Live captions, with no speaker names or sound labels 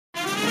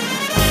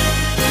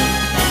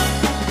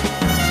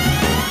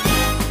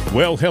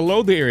Well,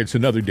 hello there. It's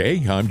another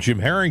day. I'm Jim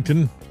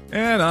Harrington.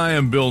 And I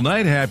am Bill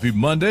Knight. Happy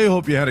Monday.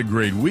 Hope you had a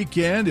great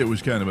weekend. It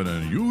was kind of an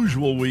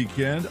unusual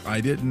weekend. I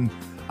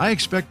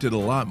expected a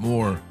lot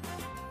more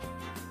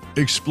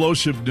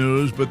explosive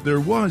news, but there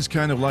was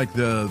kind of like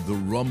the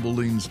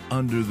rumblings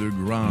under the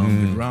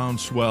ground, the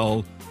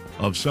groundswell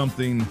of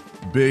something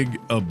big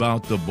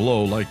about to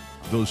blow, like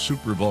those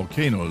super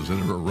volcanoes that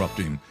are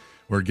erupting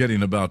or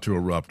getting about to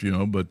erupt,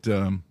 but...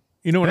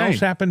 You know what else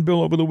happened,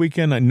 Bill, over the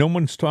weekend? No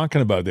one's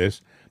talking about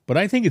this, but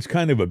I think it's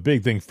kind of a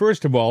big thing.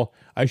 First of all,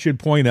 I should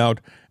point out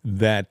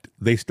that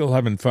they still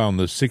haven't found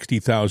the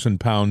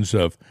 60,000 pounds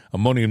of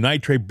ammonium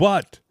nitrate,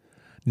 but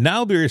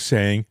now they're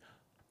saying,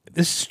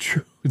 this is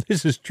true,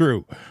 this is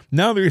true.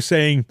 Now they're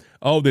saying,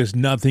 oh, there's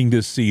nothing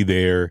to see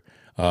there.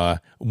 I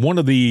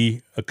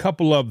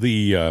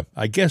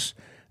guess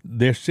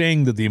they're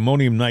saying that the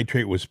ammonium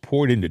nitrate was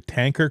poured into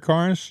tanker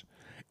cars,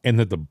 and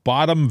that the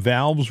bottom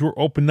valves were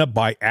opened up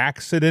by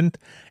accident,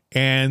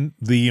 and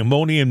the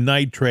ammonium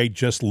nitrate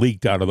just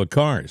leaked out of the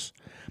cars.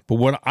 But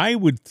what I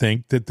would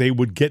think that they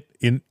would get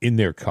in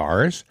their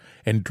cars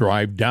and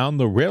drive down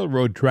the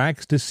railroad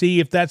tracks to see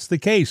if that's the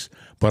case.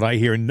 But I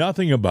hear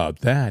nothing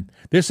about that.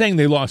 They're saying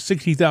they lost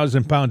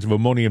 60,000 pounds of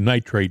ammonium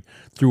nitrate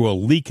through a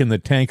leak in the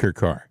tanker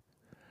car,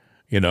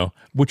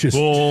 which is...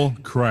 bull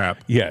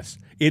crap. Yes,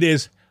 it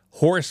is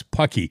horse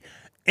pucky.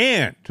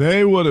 And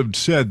they would have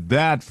said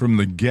that from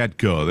the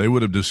get-go. They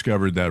would have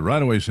discovered that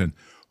right away, saying,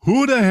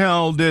 who the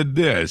hell did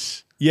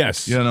this?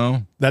 Yes.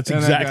 That's exactly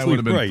that guy would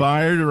have been right.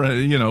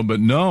 fired,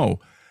 but no.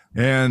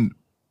 And,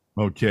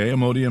 okay,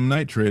 ammonium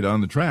nitrate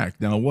on the track.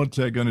 Now, what's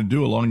that going to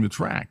do along the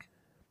track?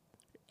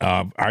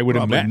 I would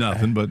Probably imagine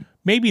nothing, but...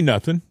 Maybe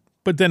nothing.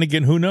 But then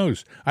again, who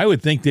knows? I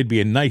would think there'd be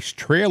a nice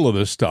trail of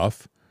this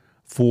stuff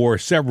for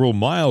several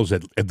miles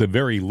at the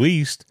very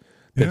least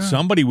that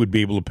somebody would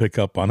be able to pick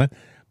up on it.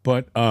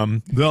 But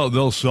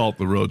they'll salt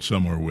the road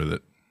somewhere with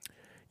it.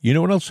 You know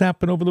what else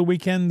happened over the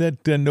weekend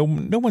that no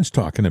one's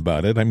talking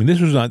about it? I mean,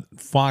 this was on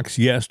Fox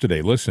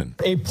yesterday. Listen.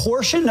 A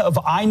portion of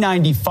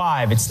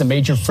I-95, it's the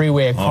major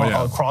freeway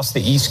across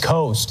the East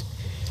Coast,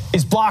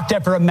 is blocked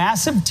after a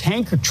massive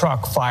tanker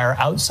truck fire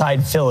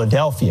outside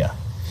Philadelphia.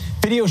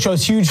 Video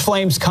shows huge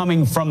flames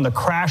coming from the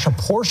crash. A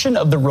portion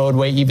of the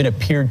roadway even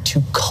appeared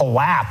to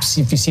collapse,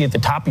 if you see at the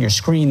top of your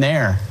screen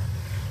there,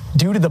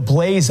 due to the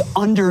blaze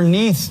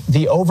underneath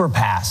the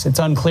overpass. It's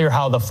unclear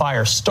how the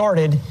fire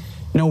started.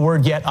 No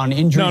word yet on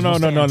injuries.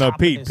 No,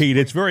 Pete,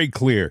 it's very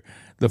clear.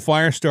 The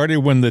fire started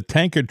when the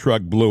tanker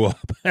truck blew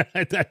up.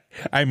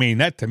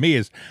 That to me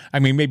is,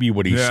 maybe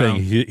what he's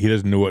saying, he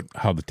doesn't know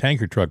how the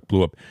tanker truck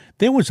blew up.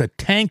 There was a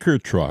tanker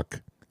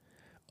truck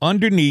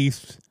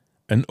underneath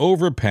an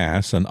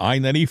overpass on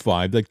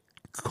I-95 that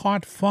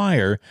caught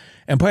fire.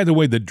 And by the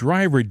way, the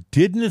driver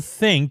didn't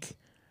think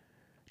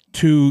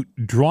to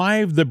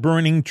drive the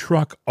burning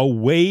truck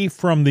away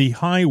from the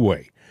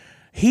highway.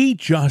 He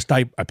just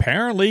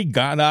apparently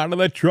got out of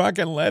the truck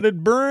and let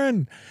it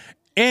burn.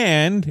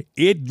 And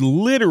it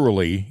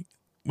literally,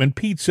 when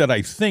Pete said,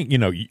 I think,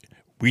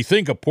 we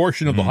think a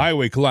portion of the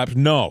highway collapsed.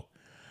 No,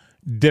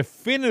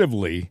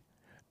 definitively,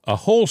 a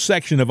whole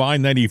section of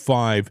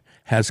I-95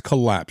 has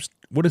collapsed.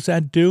 What does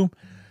that do?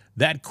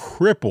 That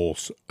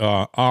cripples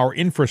our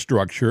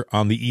infrastructure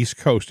on the East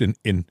Coast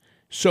in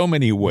so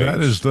many ways.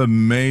 That is the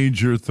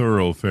major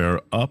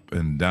thoroughfare up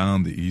and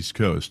down the East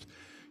Coast.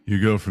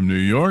 You go from New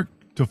York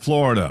to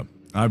Florida.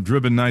 I've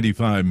driven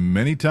 95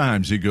 many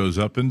times. It goes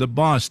up into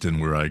Boston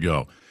where I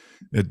go.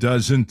 It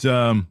doesn't,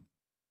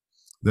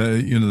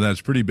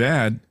 that's pretty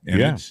bad.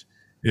 And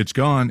it's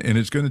gone, and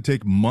it's going to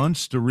take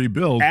months to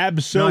rebuild.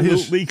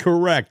 Absolutely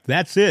correct.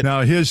 That's it.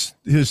 Now, his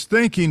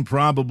thinking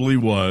probably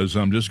was,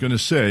 I'm just going to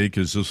say,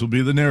 because this will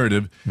be the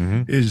narrative,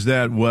 is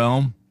that,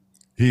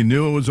 he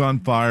knew it was on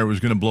fire, it was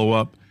going to blow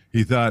up.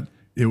 He thought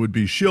it would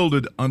be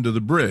shielded under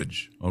the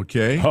bridge,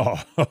 okay?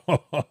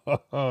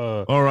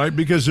 All right,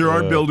 because there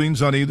are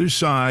buildings on either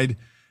side.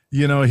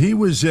 He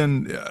was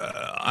in,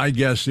 I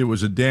guess it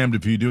was a damned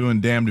if you do and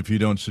damned if you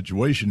don't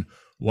situation.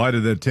 Why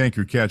did that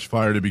tanker catch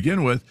fire to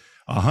begin with?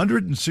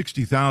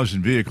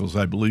 160,000 vehicles,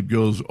 I believe,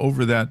 goes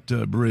over that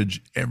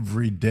bridge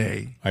every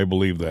day. I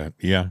believe that,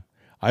 yeah.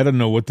 I don't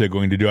know what they're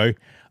going to do.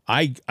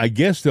 I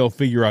guess they'll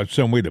figure out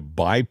some way to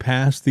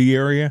bypass the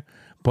area,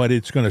 but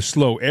it's going to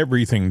slow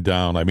everything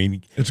down.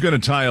 It's going to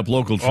tie up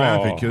local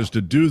traffic because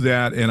to do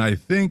that, and I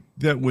think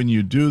that when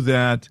you do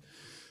that,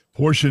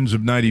 portions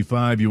of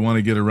 95, you want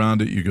to get around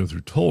it, you go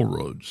through toll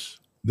roads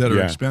that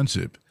are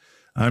expensive.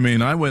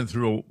 I went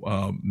through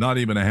not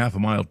even a half a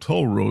mile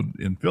toll road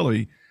in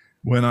Philly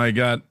when I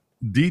got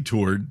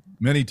detoured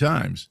many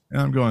times.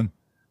 And I'm going,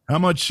 how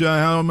much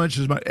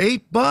is my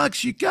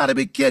 $8? You got to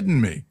be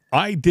kidding me.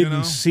 I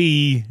didn't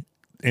see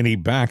any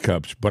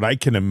backups, but I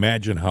can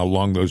imagine how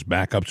long those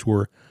backups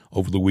were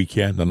over the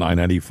weekend on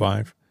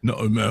I-95. No,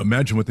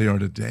 imagine what they are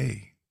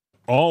today.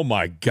 Oh,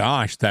 my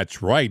gosh,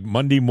 that's right.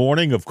 Monday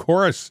morning, of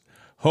course.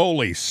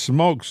 Holy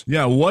smokes.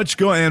 Yeah,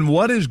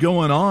 what is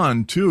going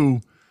on, too,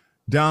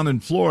 down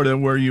in Florida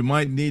where you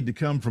might need to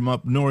come from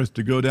up north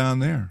to go down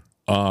there?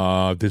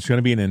 There's going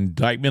to be an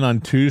indictment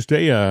on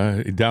Tuesday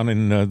down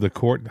in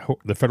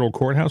the federal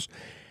courthouse.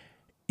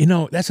 You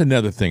know, that's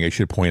another thing I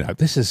should point out.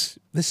 This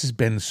has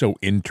been so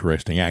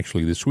interesting,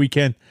 actually, this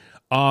weekend.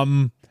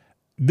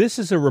 This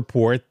is a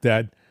report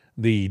that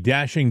the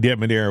dashing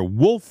debonair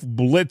Wolf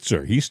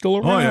Blitzer, he's still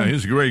around. Oh, yeah,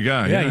 he's a great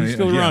guy. Yeah, he's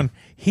still around.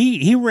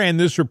 He ran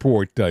this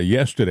report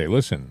yesterday.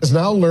 Listen. Is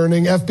now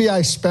learning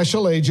FBI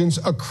special agents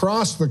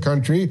across the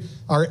country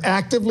are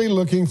actively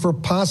looking for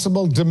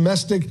possible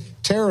domestic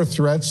terror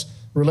threats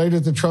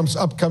related to Trump's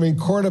upcoming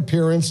court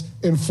appearance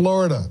in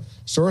Florida.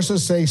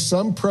 Sources say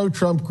some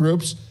pro-Trump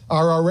groups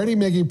are already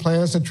making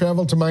plans to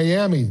travel to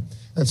Miami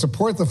and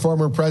support the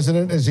former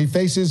president as he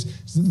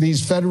faces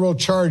these federal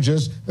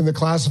charges in the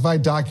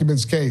classified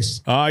documents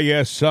case.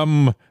 Yes,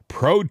 some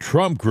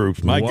pro-Trump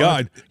groups. My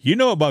God, you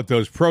know about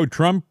those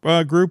pro-Trump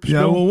groups?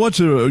 Yeah, Bill? well,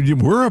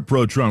 we're a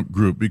pro-Trump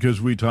group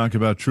because we talk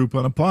about Trump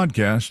on a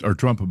podcast, or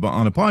Trump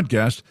on a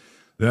podcast.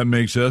 That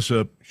makes us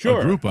a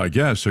group, I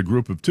guess, a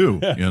group of two,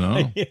 you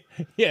know?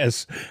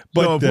 Yes.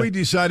 But, so if we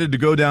decided to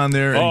go down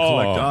there and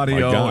collect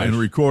audio and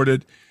record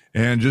it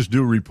and just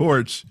do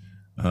reports,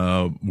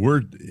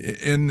 we're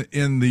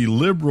in the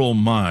liberal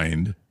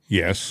mind.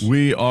 Yes.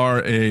 We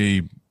are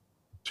a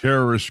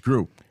terrorist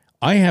group.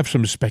 I have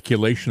some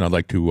speculation I'd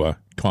like to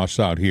toss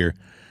out here.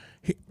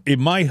 In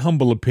my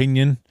humble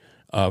opinion,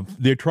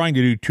 they're trying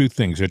to do two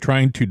things. They're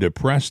trying to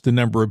depress the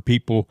number of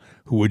people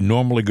who would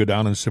normally go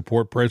down and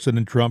support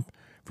President Trump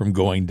from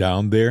going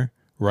down there,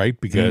 right?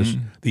 Because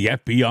the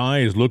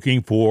FBI is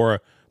looking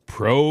for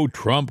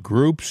pro-Trump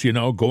groups, you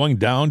know, going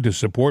down to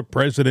support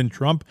President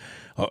Trump.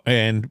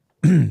 And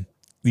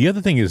the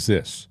other thing is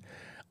this.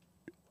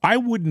 I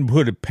wouldn't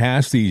put it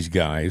past these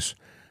guys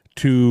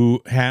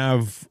to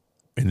have,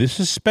 and this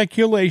is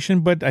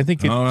speculation, but I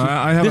think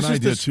I have this an is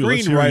idea the too.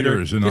 Let's hear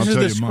yours, and this I'll is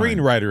tell the you mine.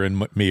 screenwriter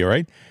in me, all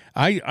right?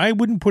 I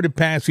wouldn't put it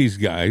past these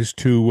guys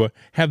to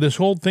have this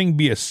whole thing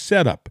be a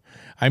setup.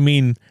 I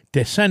mean,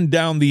 to send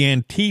down the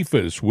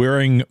Antifas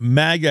wearing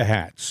MAGA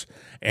hats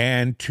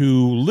and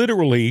to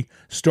literally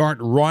start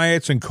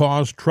riots and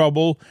cause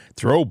trouble,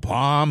 throw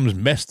bombs,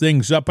 mess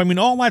things up. I mean,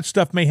 all that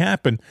stuff may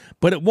happen,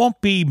 but it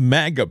won't be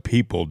MAGA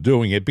people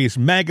doing it because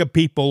MAGA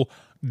people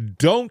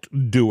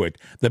don't do it.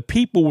 The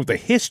people with a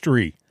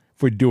history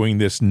for doing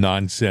this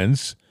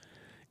nonsense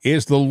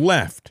is the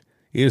left,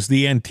 is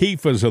the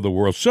Antifas of the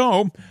world.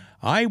 So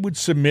I would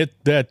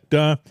submit that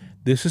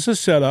this is a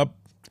setup.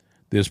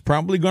 There's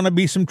probably going to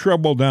be some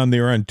trouble down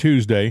there on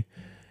Tuesday.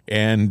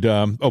 And,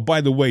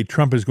 by the way,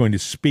 Trump is going to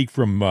speak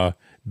from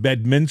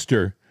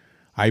Bedminster,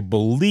 I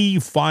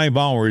believe 5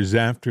 hours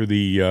after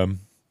the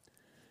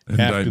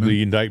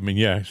indictment.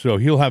 Yeah, so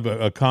he'll have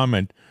a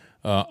comment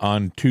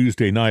on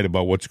Tuesday night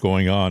about what's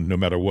going on, no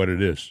matter what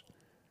it is.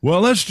 Well,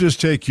 let's just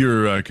take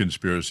your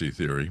conspiracy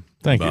theory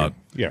about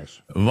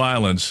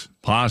violence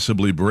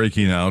possibly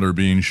breaking out or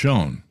being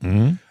shown.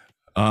 Mm-hmm.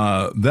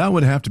 That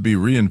would have to be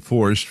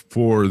reinforced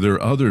for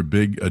their other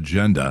big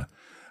agenda,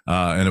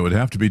 and it would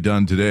have to be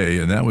done today,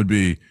 and that would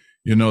be,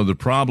 you know, the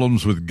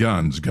problems with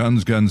guns.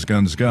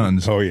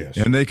 Oh, yes.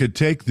 And they could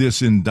take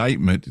this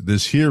indictment,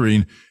 this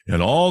hearing,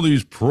 and all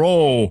these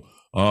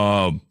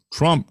pro-Trump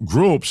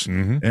groups,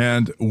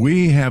 and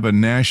we have a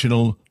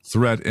national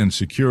threat and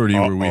security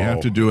where we have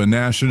to do a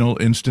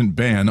national instant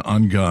ban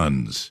on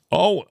guns.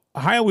 Oh,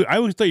 I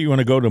always thought you were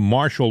going to go to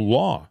martial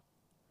law.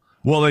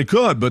 Well, they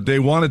could, but they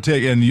want to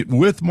take, and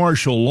with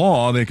martial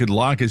law, they could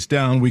lock us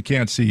down. We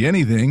can't see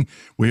anything.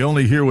 We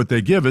only hear what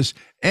they give us,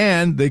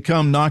 and they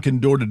come knocking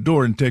door to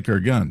door and take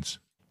our guns.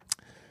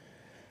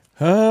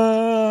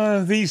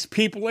 These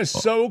people are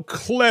so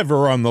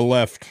clever on the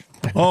left.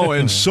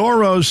 And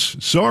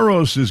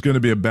Soros is going to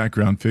be a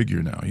background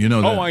figure now. You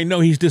know that. I know.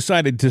 He's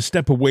decided to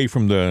step away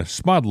from the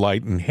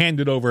spotlight and hand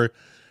it over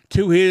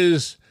to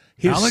his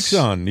Alex?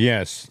 son,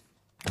 yes.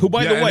 Who,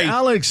 by the way,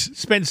 Alex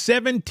spent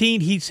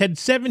 17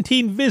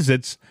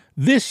 visits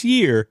this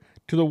year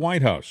to the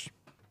White House.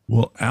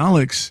 Well,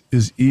 Alex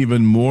is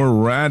even more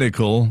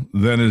radical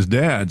than his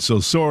dad. So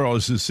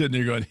Soros is sitting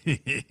there going,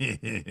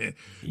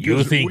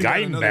 You think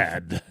I'm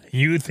bad.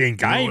 You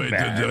think I'm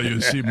bad. You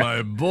see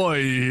my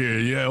boy here.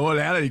 Yeah, well,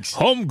 Alex.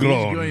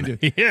 Homegrown.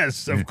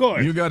 Yes, of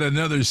course. You got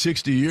another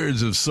 60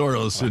 years of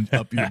Soros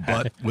up your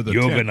butt with a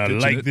You're going to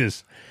like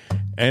this.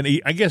 And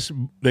I guess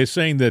they're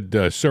saying that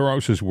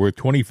Soros is worth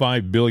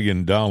 $25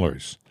 billion.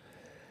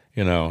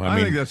 You know,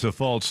 I think that's a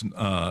false,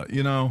 I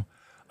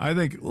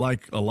think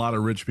like a lot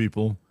of rich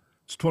people,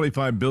 it's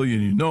 $25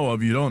 billion you know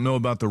of. You don't know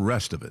about the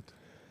rest of it.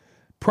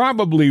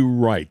 Probably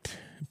right.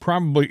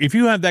 Probably. If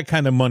you have that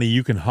kind of money,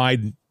 you can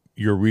hide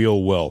your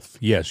real wealth.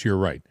 Yes, you're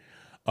right.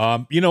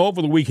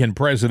 Over the weekend,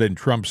 President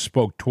Trump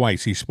spoke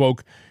twice. He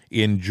spoke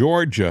in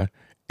Georgia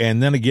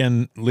and then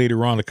again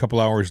later on, a couple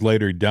hours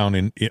later,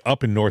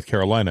 up in North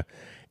Carolina.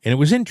 And it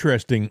was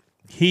interesting.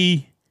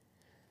 If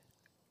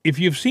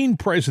you've seen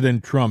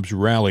President Trump's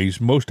rallies,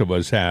 most of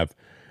us have,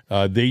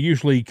 they're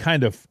usually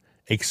kind of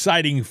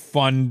exciting,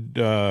 fun,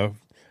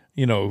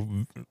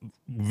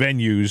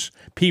 venues,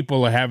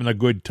 people are having a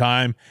good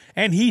time,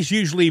 and he's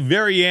usually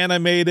very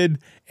animated,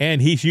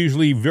 and he's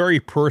usually very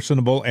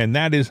personable, and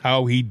that is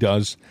how he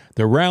does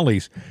the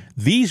rallies.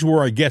 These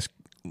were, I guess,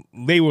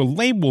 they were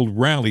labeled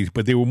rallies,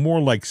 but they were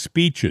more like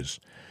speeches.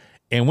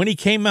 And when he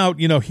came out,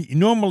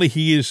 normally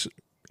he is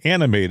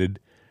animated.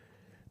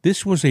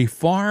 This was a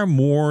far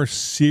more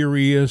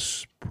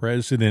serious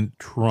President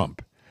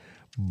Trump.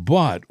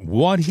 But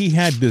what he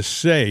had to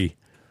say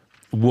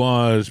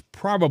was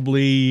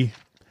probably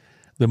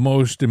the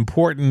most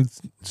important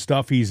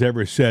stuff he's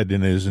ever said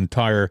in his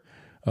entire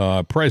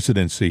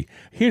presidency.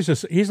 Here's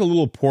a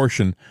little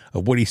portion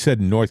of what he said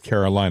in North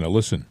Carolina.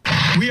 Listen.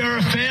 We are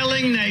a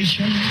failing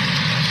nation.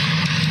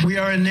 We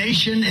are a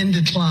nation in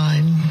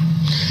decline.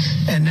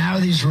 And now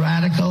these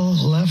radical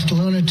left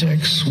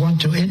lunatics want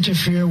to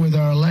interfere with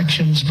our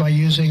elections by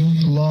using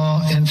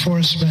law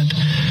enforcement.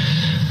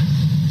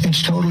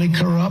 It's totally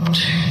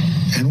corrupt,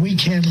 and we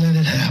can't let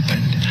it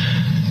happen.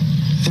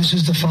 This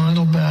is the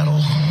final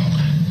battle.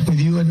 With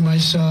you at my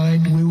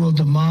side, we will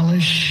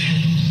demolish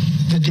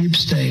the deep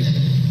state.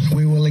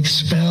 We will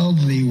expel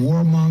the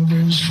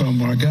warmongers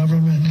from our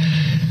government.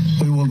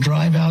 We will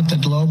drive out the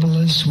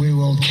globalists. We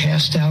will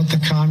cast out the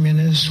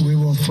communists. We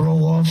will throw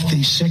off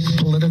the sick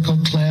political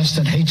class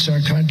that hates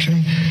our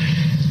country.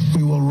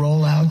 We will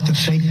roll out the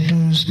fake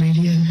news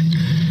media.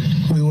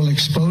 We will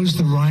expose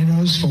the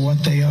rhinos for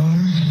what they are.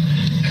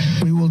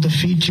 We will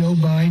defeat Joe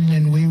Biden,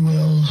 and we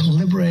will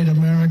liberate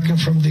America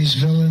from these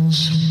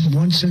villains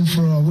once and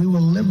for all. We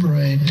will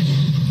liberate.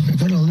 We're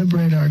going to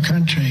liberate our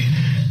country.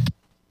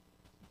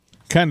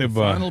 Kind of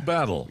final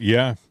battle.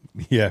 Yeah.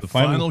 The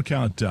final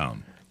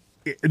countdown.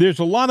 There's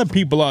a lot of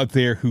people out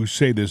there who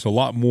say there's a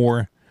lot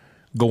more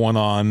going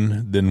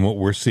on than what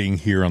we're seeing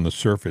here on the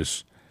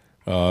surface.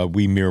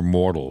 We mere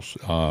mortals.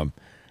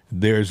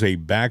 There's a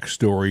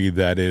backstory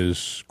that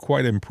is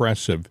quite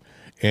impressive,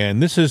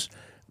 and this is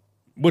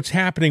what's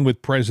happening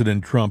with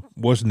President Trump.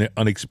 Wasn't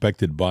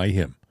unexpected by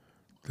him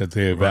that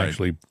they have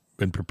actually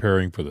been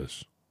preparing for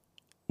this.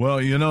 Well,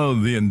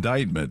 the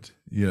indictment.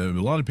 A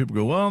lot of people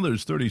go, well,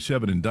 there's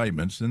 37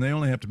 indictments, and they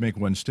only have to make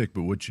one stick.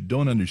 But what you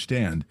don't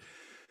understand,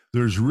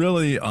 there's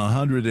really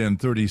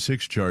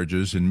 136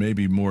 charges and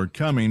maybe more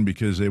coming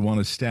because they want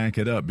to stack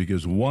it up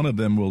because one of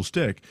them will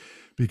stick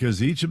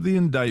because each of the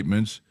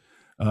indictments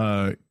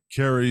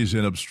carries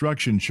an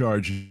obstruction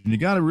charge. And you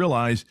got to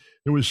realize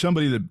there was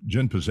somebody that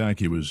Jen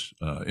Psaki was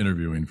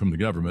interviewing from the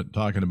government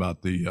talking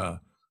about the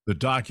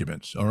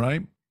documents, all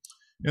right?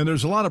 And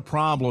there's a lot of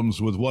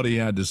problems with what he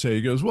had to say.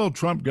 He goes, well,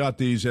 Trump got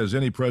these as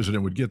any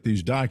president would get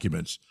these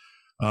documents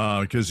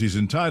because he's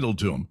entitled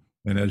to them.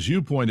 And as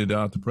you pointed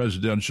out, the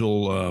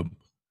Presidential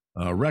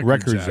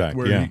Records Act,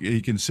 where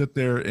he can sit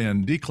there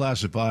and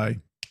declassify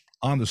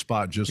on the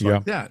spot just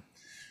like that.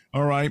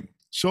 All right.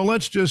 So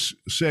let's just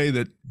say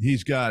that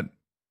he's got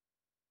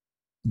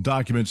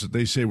documents that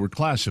they say were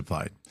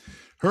classified.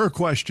 Her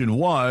question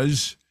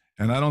was,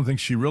 and I don't think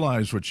she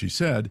realized what she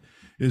said,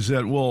 is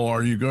that, well,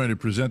 are you going to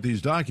present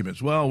these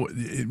documents? Well,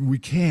 we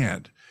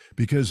can't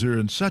because they're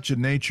in such a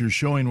nature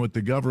showing what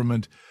the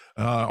government,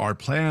 our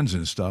plans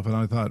and stuff. And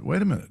I thought,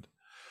 wait a minute.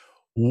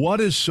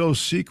 What is so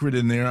secret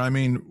in there? I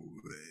mean,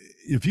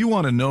 if you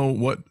want to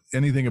know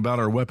anything about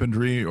our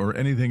weaponry or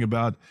anything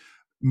about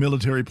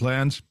military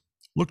plans,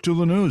 look to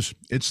the news.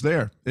 It's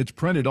there. It's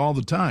printed all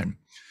the time.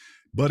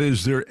 But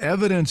is there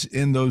evidence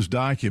in those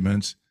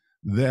documents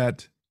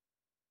that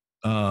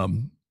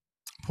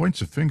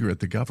points a finger at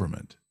the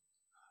government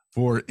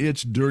for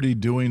its dirty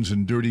doings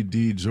and dirty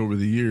deeds over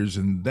the years?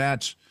 And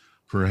that's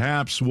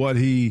perhaps what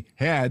he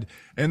had.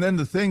 And then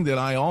the thing that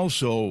I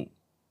also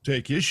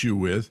take issue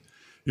with,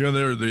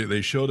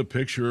 they showed a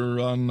picture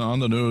on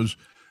the news,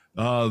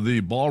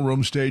 the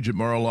ballroom stage at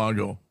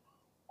Mar-a-Lago,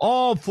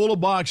 all full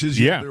of boxes.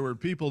 Yeah. There were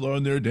people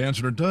on there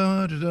dancing,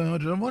 da, da, da,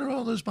 da. What are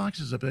all those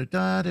boxes up there?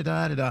 Da, da,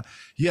 da, da, da.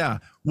 Yeah.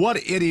 What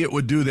idiot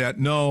would do that?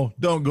 No,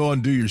 don't go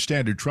and do your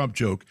standard Trump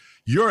joke.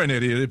 You're an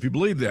idiot if you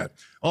believe that.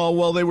 Oh,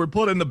 well, they were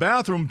put in the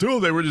bathroom, too.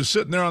 They were just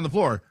sitting there on the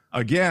floor.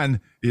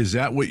 Again, is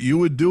that what you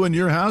would do in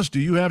your house? Do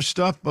you have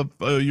stuff of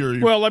your...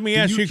 Well, let me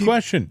ask you a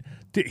question.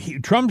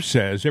 Trump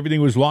says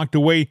everything was locked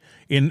away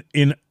in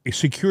a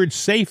secured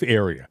safe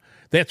area.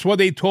 That's why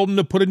they told him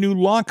to put a new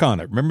lock on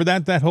it. Remember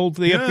that the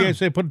FBI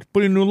said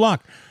put a new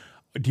lock.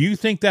 Do you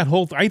think that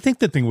I think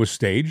the thing was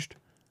staged.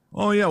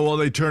 Oh yeah, well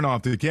they turn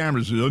off the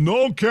cameras.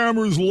 No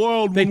cameras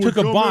allowed. They took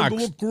a box.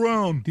 Look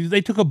around.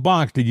 They took a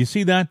box. Did you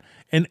see that?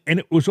 And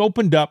it was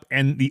opened up,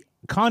 and the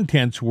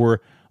contents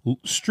were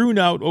strewn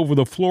out over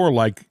the floor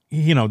like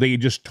they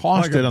just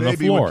tossed it on the floor. Like a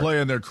baby would play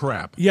in their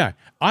crap. Yeah,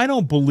 I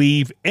don't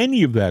believe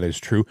any of that is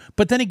true.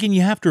 But then again,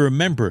 you have to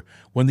remember,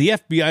 when the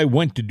FBI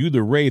went to do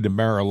the raid at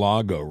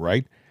Mar-a-Lago,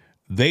 right,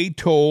 they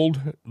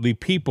told the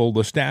people,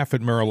 the staff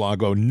at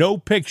Mar-a-Lago, no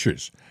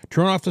pictures.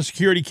 Turn off the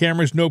security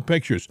cameras, no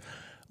pictures.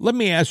 Let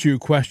me ask you a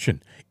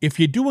question. If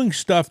you're doing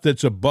stuff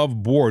that's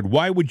above board,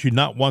 why would you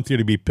not want there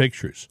to be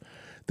pictures?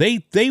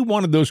 They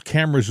wanted those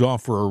cameras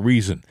off for a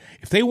reason.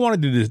 If they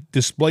wanted to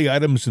display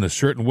items in a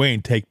certain way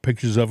and take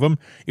pictures of them,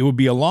 it would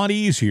be a lot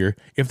easier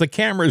if the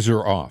cameras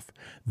are off.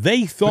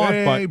 They thought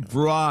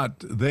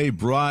they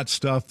brought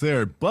stuff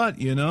there, but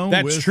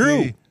that's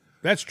true.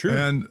 That's true.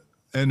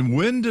 And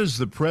when does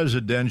the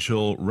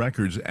Presidential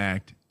Records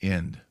Act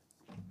end?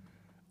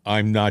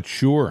 I'm not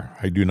sure.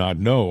 I do not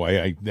know.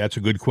 That's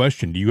a good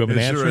question. Do you have an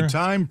answer? Is there a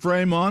time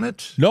frame on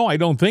it? No, I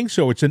don't think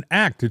so. It's an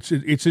act. It's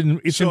in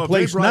place now. So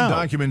they brought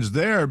documents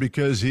there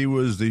because he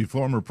was the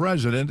former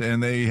president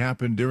and they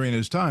happened during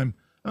his time.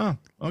 Oh,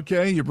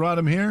 okay, you brought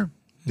him here?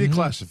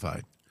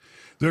 Declassified.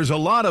 There's a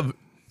lot of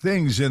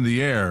things in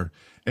the air,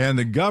 and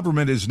the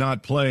government is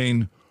not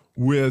playing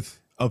with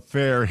a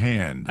fair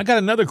hand. I got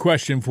another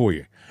question for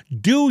you.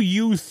 Do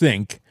you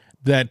think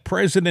that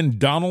President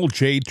Donald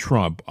J.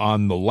 Trump,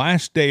 on the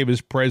last day of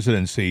his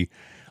presidency,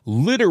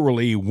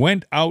 literally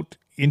went out,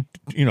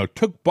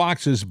 took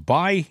boxes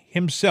by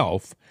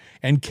himself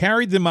and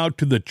carried them out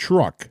to the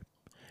truck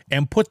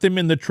and put them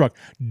in the truck?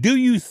 Do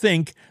you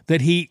think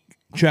that he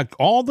checked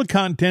all the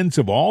contents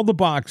of all the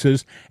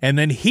boxes and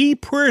then he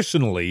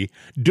personally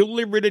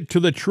delivered it to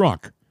the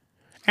truck?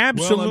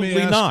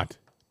 Absolutely not.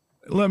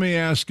 Let me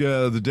ask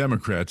the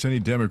Democrats, any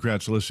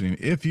Democrats listening,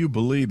 if you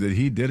believe that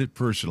he did it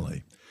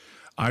personally.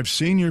 I've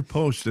seen your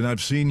posts and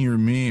I've seen your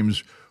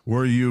memes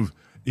where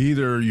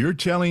you're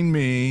telling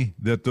me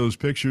that those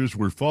pictures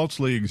were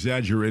falsely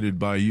exaggerated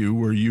by you,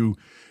 where you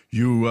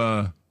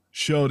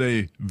showed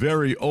a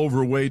very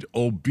overweight,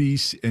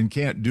 obese, and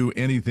can't do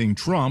anything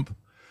Trump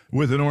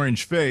with an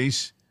orange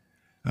face.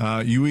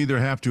 You either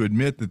have to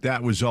admit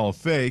that was all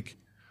fake,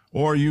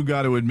 or you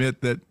got to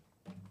admit that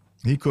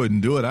he couldn't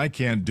do it, I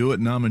can't do it,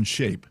 and I'm in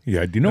shape.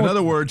 Yeah, do you know? In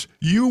other words,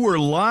 you were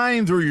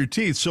lying through your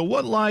teeth. So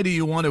what lie do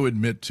you want to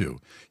admit to?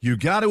 You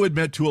got to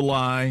admit to a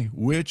lie.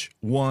 Which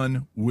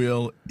one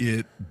will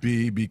it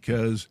be?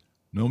 Because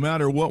no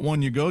matter what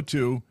one you go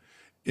to,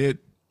 it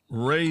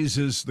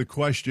raises the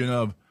question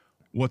of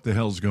what the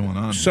hell's going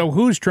on. So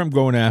who's Trump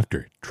going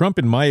after? Trump,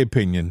 in my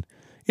opinion,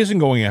 isn't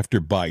going after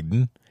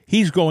Biden.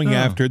 He's going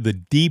after the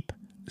deep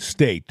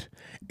state.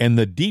 And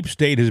the deep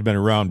state has been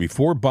around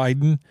before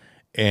Biden,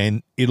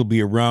 and it'll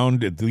be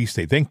around, at least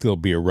they think they'll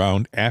be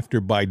around, after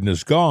Biden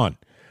is gone.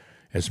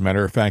 As a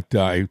matter of fact,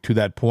 to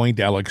that point,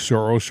 Alex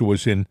Soros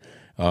was in,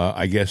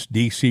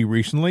 D.C.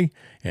 recently,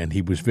 and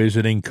he was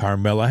visiting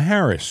Kamala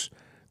Harris.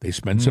 They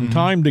spent some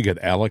time to get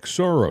Alex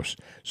Soros.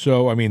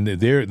 So, I mean,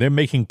 they're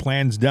making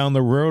plans down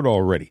the road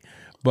already.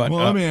 But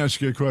let me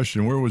ask you a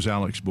question. Where was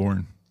Alex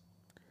born?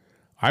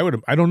 I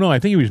don't know. I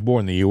think he was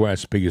born in the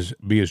U.S. because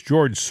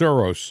George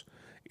Soros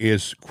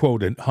is,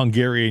 quote, a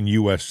Hungarian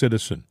U.S.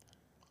 citizen.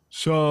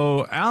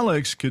 So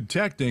Alex could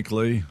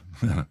technically,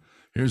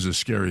 here's a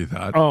scary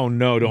thought. Oh,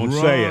 no, don't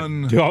say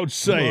it. Don't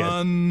say it.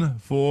 Run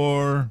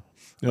for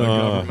a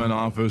government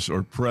office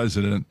or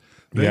president.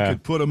 They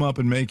could put him up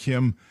and make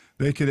him,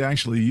 they could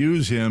actually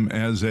use him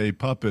as a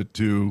puppet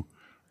to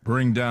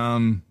bring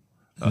down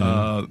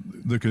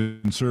the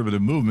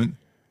conservative movement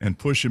and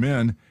push him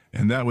in,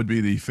 and that would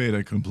be the fait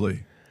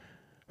accompli.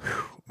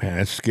 Man,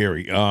 that's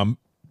scary. Do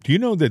you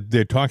know that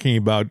they're talking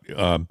about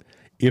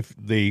if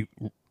they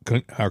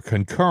are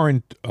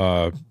concurrent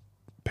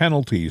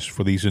penalties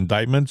for these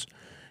indictments,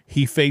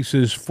 he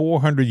faces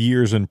 400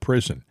 years in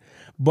prison.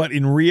 But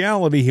in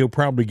reality, he'll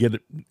probably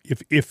get,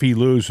 if he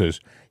loses,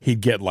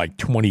 he'd get like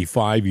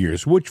 25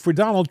 years, which for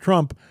Donald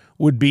Trump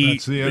would be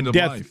That's the end of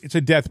death. Life. It's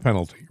a death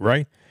penalty,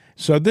 right?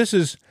 So this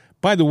is,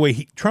 by the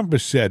way, Trump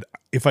has said,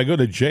 if I go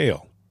to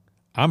jail,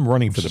 I'm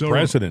running for the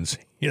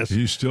presidency. Yes,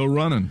 he's still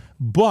running.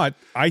 But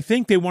I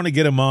think they want to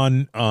get him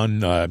on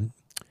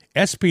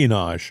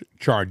espionage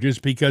charges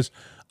because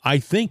I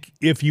think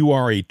if you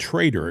are a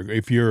traitor,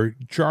 if you're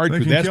charged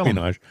with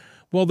espionage,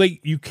 well,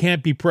 you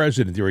can't be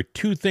president. There are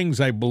two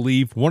things I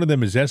believe. One of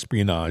them is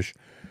espionage,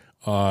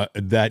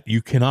 that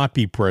you cannot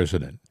be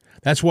president.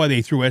 That's why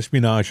they threw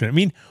espionage in. I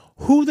mean,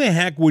 who the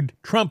heck would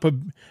Trump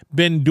have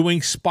been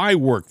doing spy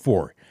work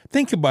for?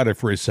 Think about it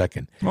for a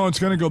second. Oh, it's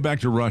going to go back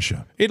to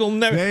Russia. It'll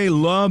never. They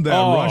love that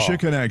Russia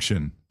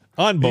connection.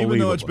 Unbelievable.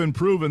 Even though it's been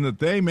proven that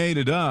they made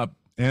it up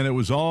and it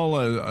was all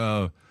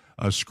a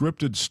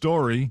scripted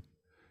story.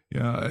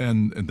 Yeah,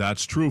 and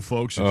that's true,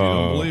 folks. If you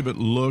don't believe it,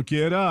 look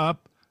it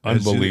up.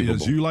 Unbelievable.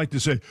 As you like to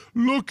say,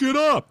 look it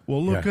up.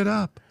 Well, look it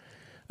up.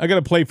 I got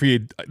to play for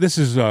you. This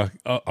is a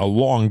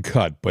long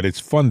cut, but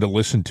it's fun to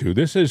listen to.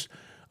 This is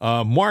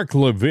Mark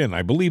Levin.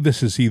 I believe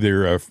this is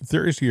either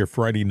Thursday or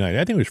Friday night.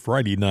 I think it was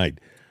Friday night.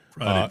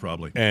 Friday,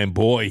 probably. And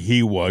boy,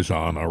 he was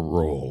on a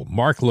roll.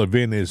 Mark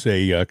Levin is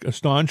a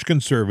staunch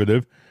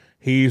conservative.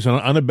 He's an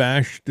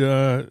unabashed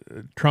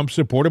Trump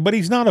supporter, but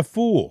he's not a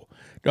fool.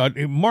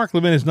 Mark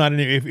Levin is not.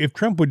 If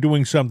Trump were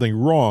doing something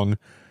wrong,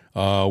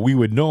 we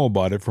would know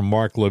about it from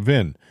Mark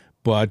Levin.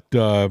 But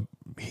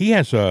he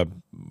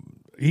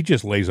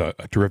just lays a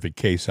terrific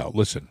case out.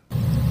 Listen.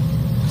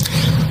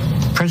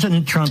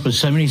 President Trump is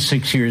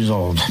 76 years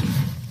old.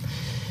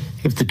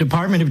 If the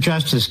Department of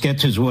Justice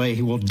gets his way,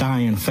 he will die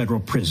in federal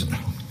prison.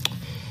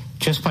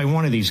 just by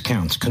one of these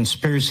counts,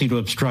 conspiracy to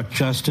obstruct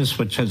justice,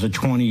 which has a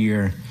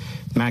 20-year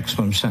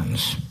maximum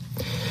sentence.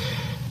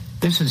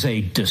 This is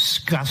a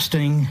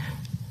disgusting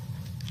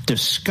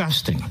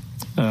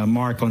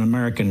mark on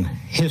American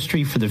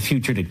history for the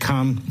future to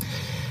come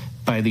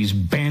by these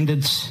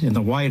bandits in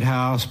the White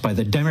House, by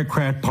the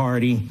Democrat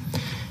Party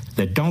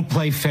that don't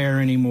play fair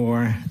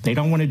anymore. They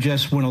don't want to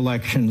just win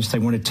elections. They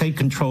want to take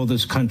control of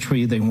this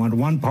country. They want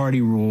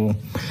one-party rule.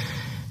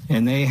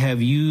 And they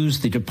have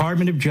used the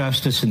Department of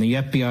Justice and the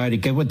FBI to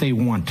get what they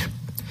want.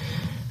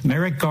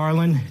 Merrick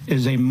Garland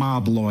is a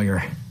mob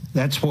lawyer.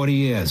 That's what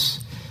he is.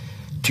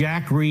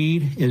 Jack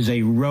Reed is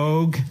a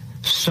rogue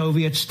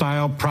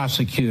Soviet-style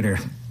prosecutor.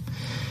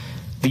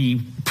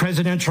 The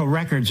Presidential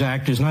Records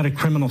Act is not a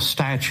criminal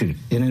statute,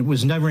 and it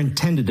was never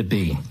intended to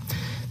be.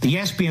 The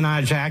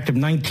Espionage Act of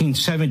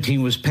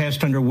 1917 was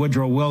passed under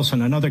Woodrow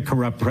Wilson, another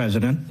corrupt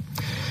president.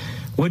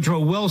 Woodrow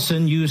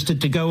Wilson used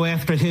it to go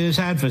after his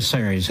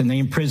adversaries, and they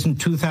imprisoned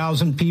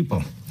 2,000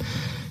 people.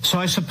 So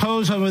I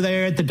suppose over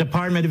there at the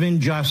Department of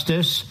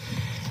Injustice,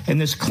 and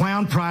this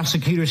clown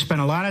prosecutor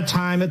spent a lot of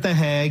time at The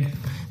Hague.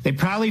 They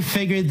probably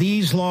figured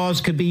these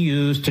laws could be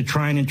used to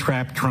try and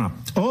entrap Trump.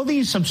 All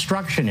these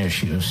obstruction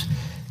issues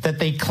that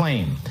they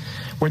claim,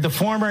 where the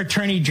former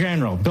Attorney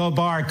General, Bill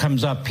Barr,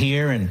 comes up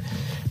here and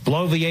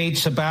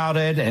bloviates about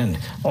it, and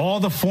all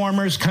the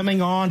formers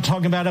coming on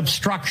talking about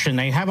obstruction.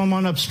 They have them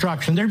on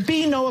obstruction. There'd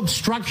be no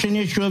obstruction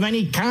issue of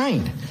any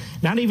kind,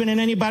 not even in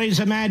anybody's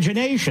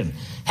imagination,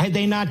 had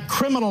they not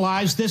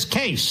criminalized this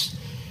case.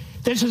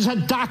 This is a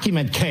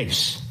document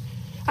case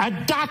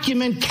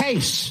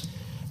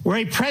where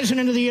a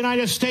president of the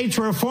United States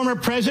or a former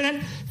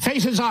president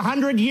faces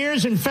 100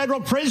 years in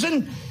federal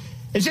prison.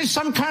 Is this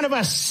some kind of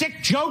a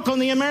sick joke on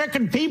the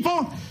American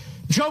people?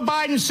 Joe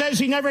Biden says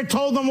he never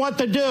told them what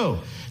to do.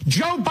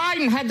 Joe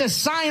Biden had to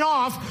sign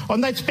off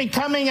on that's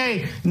becoming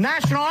a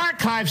National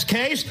Archives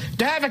case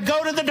to have it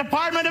go to the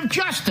Department of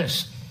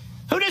Justice.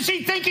 Who does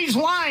he think he's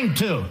lying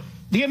to?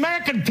 The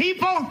American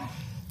people?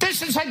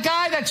 This is a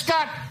guy that's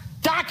got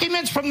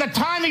documents from the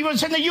time he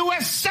was in the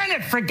U.S.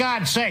 Senate, for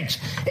God's sakes,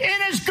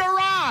 in his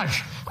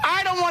garage.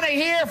 I don't want to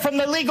hear from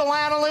the legal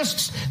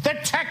analysts the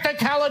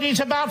technicalities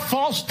about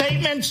false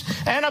statements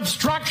and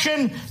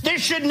obstruction.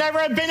 This should never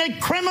have been a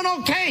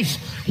criminal case.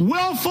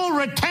 Willful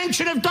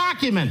retention of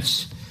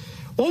documents.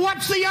 Well,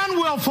 what's the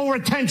unwillful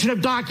retention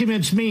of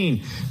documents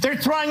mean? They're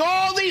throwing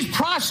all these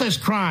process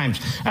crimes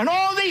and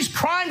all these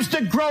crimes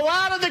that grow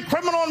out of the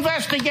criminal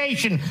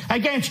investigation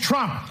against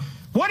Trump.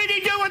 What did he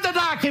do with the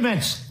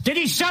documents? Did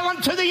he sell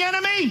them to the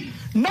enemy?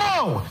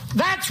 No.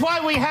 That's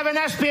why we have an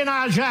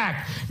Espionage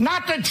Act,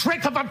 not to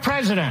trick up a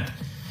president.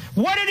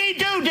 What did he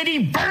do? Did he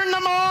burn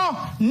them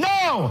all?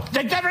 No.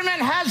 The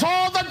government has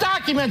all the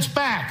documents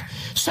back.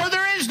 So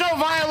there is no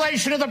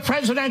violation of the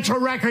Presidential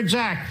Records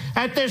Act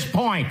at this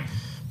point.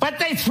 But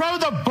they throw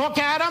the book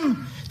at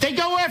him. They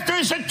go after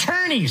his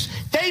attorneys.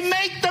 They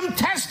make them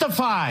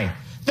testify.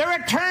 They're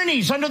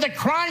attorneys under the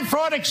crime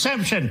fraud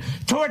exception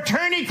to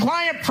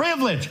attorney-client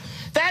privilege.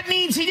 That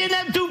means he didn't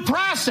have due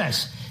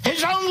process.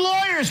 His own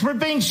lawyers were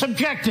being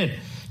subjected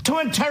to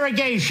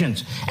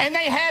interrogations. And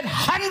they had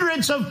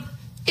hundreds of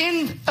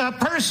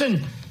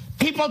in-person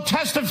people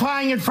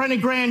testifying in front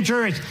of grand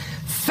juries.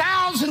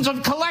 Thousands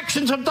of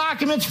collections of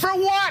documents. For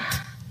what?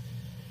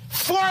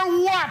 For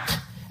what?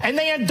 And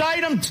they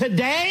indict him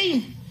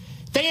today?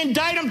 They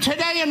indict him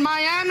today in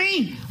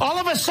Miami? All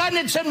of a sudden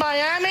it's in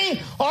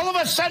Miami? All of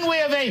a sudden we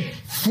have a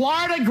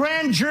Florida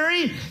grand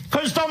jury?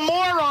 Because the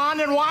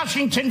moron in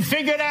Washington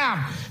figured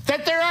out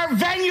that there are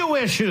venue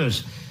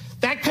issues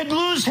that could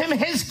lose him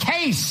his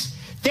case.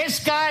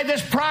 This guy,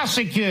 this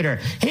prosecutor,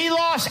 he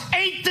lost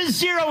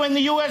 8-0 in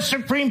the U.S.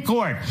 Supreme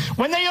Court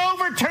when they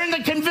overturned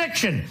the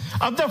conviction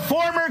of the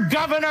former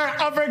governor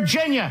of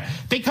Virginia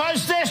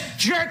because this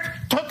jerk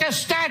took a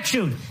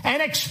statute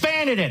and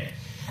expanded it.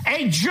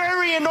 A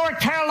jury in North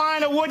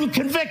Carolina wouldn't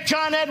convict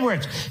John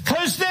Edwards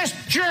because this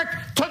jerk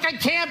took a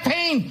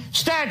campaign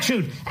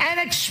statute and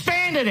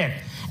expanded it.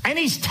 And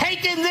he's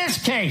taken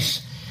this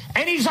case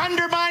and he's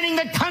undermining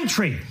the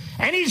country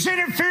and he's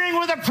interfering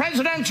with a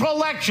presidential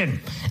election.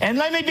 And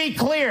let me be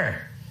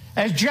clear,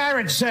 as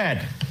Jared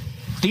said,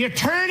 the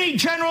Attorney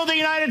General of the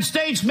United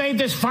States made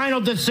this final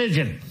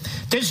decision.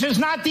 This is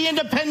not the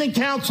independent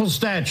counsel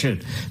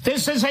statute.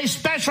 This is a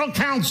special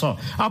counsel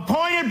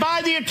appointed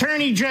by the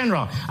Attorney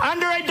General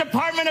under a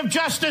Department of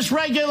Justice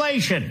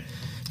regulation.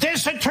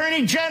 This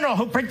Attorney General,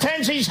 who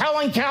pretends he's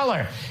Helen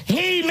Keller,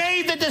 he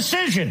made the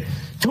decision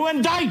to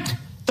indict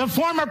the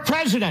former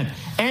president,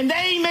 and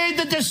they made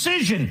the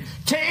decision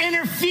to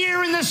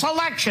interfere in this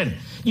election.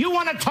 You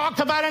want to talk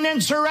about an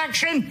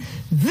insurrection?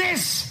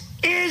 This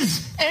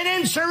is an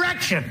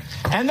insurrection,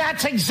 and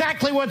that's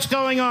exactly what's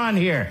going on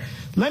here.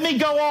 Let me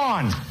go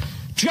on.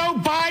 Joe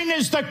Biden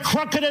is the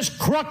crookedest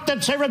crook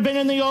that's ever been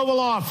in the Oval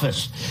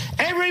Office.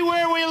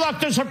 Everywhere we look,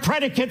 there's a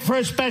predicate for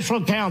a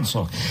special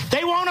counsel.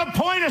 They won't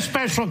appoint a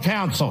special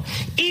counsel,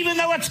 even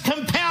though it's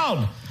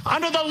compelled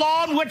under the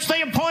law in which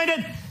they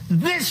appointed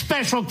this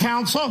special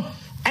counsel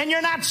And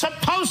you're not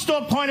supposed to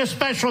appoint a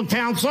special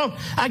counsel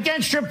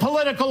against your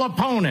political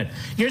opponent.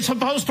 You're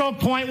supposed to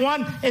appoint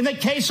one in the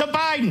case of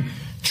Biden.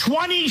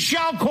 20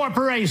 shell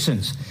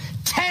corporations,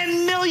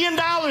 $10 million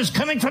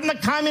coming from the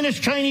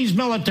communist Chinese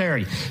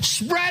military,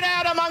 spread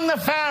out among the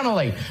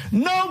family,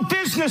 no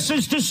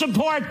businesses to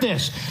support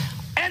this.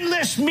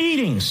 Endless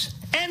meetings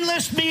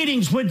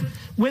with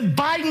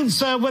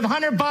Biden's, with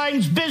Hunter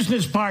Biden's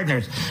business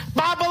partners.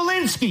 Bob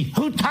Alinsky,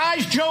 who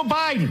ties Joe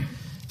Biden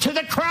to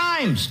the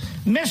crimes,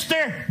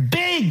 Mr.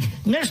 Big,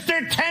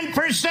 Mr.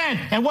 10%.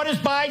 And what does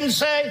Biden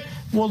say?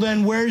 Well,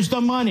 then where's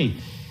the money?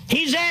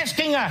 He's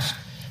asking us,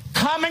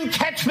 come and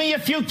catch me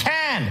if you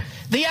can.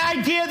 The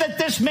idea that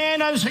this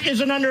man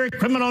isn't under a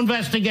criminal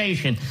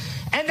investigation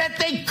and that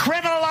they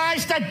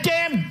criminalized a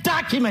damn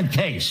document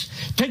case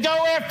to go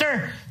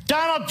after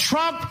Donald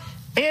Trump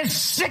is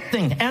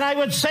sickening. And I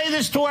would say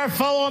this to our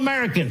fellow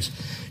Americans.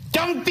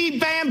 Don't be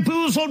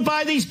bamboozled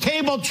by these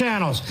cable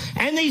channels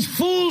and these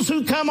fools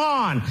who come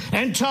on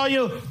and tell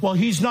you, well,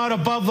 he's not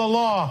above the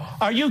law.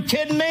 Are you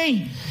kidding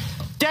me?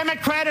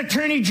 Democrat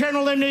Attorney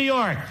General in New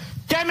York,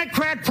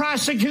 Democrat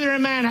prosecutor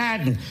in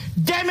Manhattan,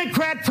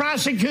 Democrat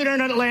prosecutor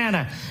in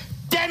Atlanta,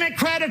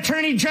 Democrat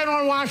Attorney General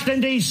in Washington,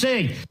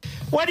 D.C.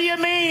 What do you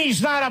mean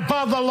he's not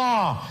above the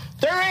law?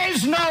 There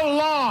is no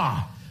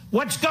law.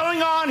 What's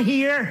going on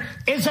here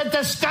is a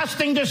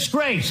disgusting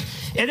disgrace.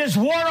 It is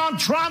war on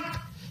Trump.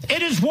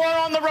 It is war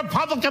on the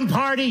Republican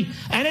Party,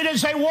 and it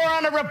is a war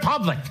on a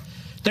republic.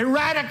 The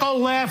radical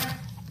left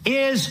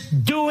is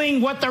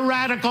doing what the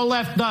radical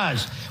left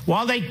does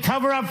while they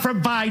cover up for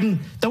Biden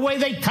the way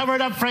they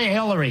covered up for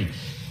Hillary.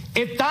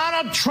 If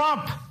Donald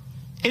Trump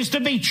is to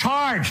be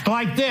charged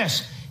like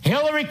this,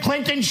 Hillary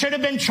Clinton should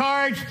have been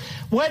charged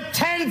with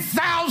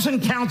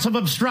 10,000 counts of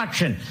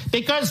obstruction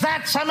because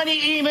that's how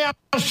many emails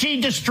she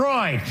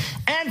destroyed,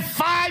 and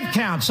 5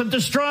 counts of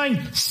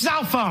destroying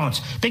cell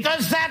phones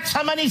because that's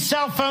how many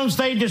cell phones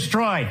they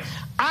destroyed.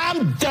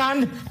 I'm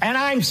done, and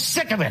I'm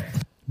sick of it.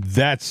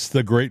 That's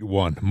the great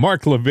one.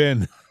 Mark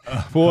Levin.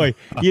 Boy,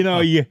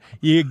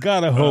 you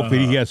got to hope that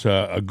he has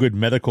a good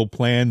medical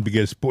plan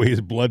because, boy,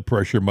 his blood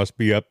pressure must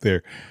be up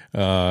there.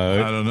 I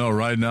don't know.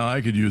 Right now,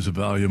 I could use a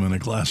Valium and a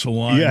glass of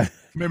wine. Yeah.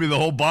 Maybe the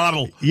whole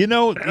bottle.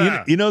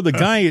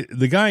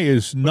 The guy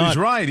is not. But he's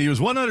right. He was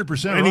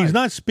 100% right. And he's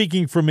not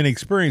speaking from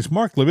inexperience.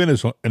 Mark Levin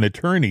is an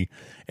attorney,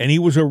 and he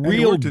was a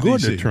real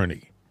good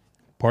attorney.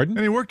 Pardon?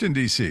 And he worked in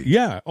D.C.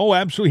 Yeah. Oh,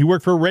 absolutely. He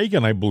worked for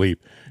Reagan, I believe.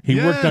 He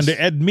worked under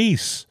Ed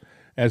Meese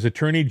as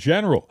Attorney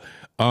General.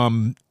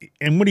 And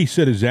what he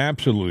said is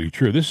absolutely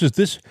true. This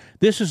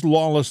is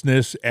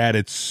lawlessness at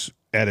its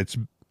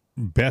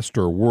best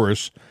or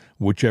worst,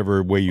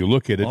 whichever way you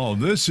look at it. Oh,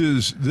 this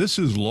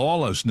is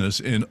lawlessness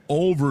in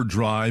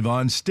overdrive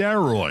on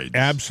steroids.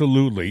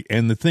 Absolutely.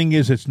 And the thing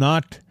is, it's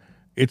not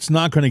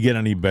going to get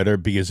any better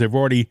because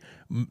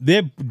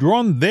they've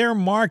drawn their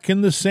mark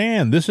in the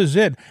sand. This is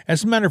it.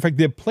 As a matter of fact,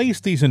 they've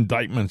placed these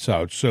indictments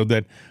out so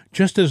that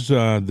just as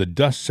the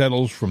dust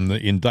settles from the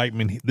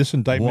indictment, this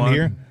indictment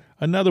here,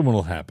 another one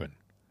will happen.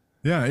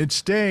 Yeah, it's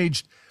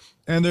staged,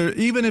 and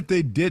even if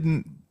they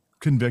didn't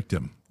convict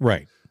him,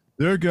 right,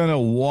 they're going to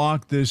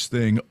walk this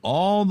thing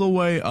all the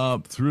way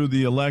up through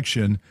the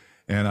election,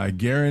 and I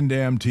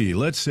guarantee,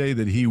 let's say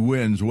that he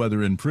wins,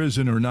 whether in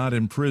prison or not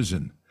in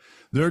prison,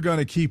 they're going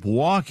to keep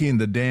walking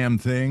the damn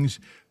things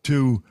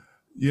to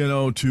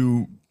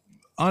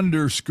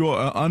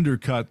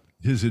undercut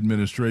his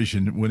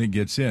administration when it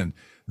gets in.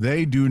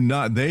 They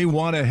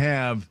want to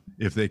have,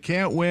 if they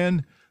can't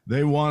win,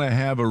 they want to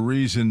have a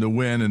reason to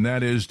win, and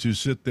that is to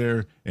sit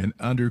there and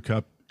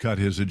undercut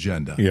his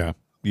agenda.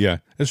 Yeah,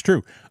 that's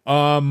true.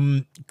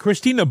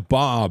 Christina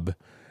Bobb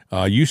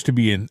used to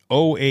be an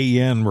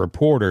OAN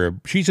reporter.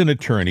 She's an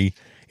attorney,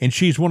 and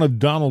she's one of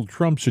Donald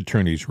Trump's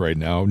attorneys right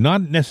now,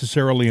 not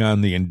necessarily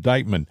on the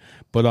indictment,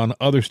 but on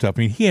other stuff.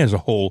 I mean, he has a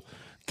whole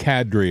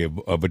cadre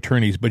of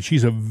attorneys, but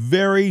she's a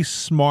very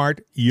smart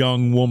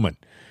young woman.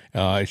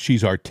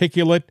 She's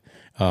articulate,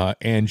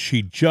 and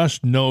she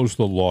just knows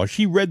the law.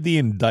 She read the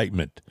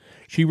indictment.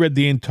 She read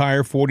the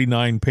entire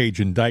 49-page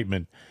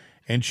indictment,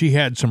 and she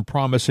had some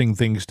promising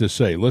things to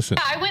say. Listen.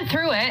 I went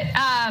through it.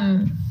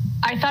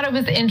 I thought it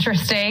was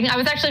interesting. I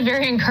was actually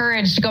very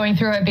encouraged going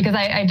through it because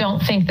I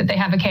don't think that they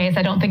have a case.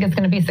 I don't think it's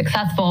going to be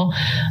successful.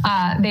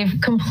 They've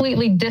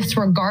completely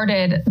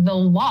disregarded the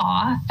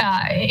law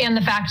and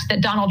the fact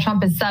that Donald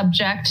Trump is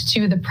subject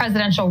to the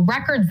Presidential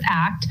Records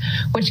Act,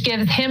 which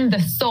gives him the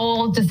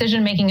sole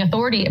decision-making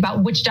authority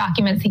about which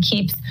documents he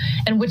keeps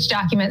and which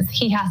documents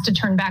he has to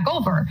turn back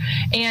over.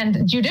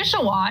 And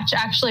Judicial Watch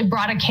actually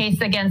brought a case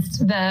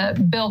against the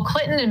Bill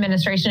Clinton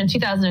administration in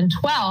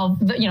 2012,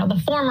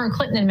 the former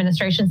Clinton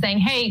administration, saying,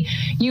 hey,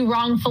 you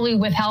wrongfully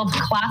withheld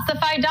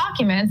classified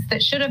documents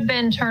that should have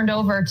been turned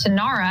over to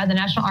NARA, the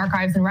National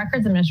Archives and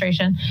Records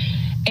Administration.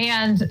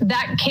 And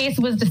that case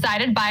was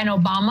decided by an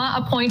Obama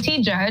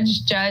appointee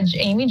judge, Judge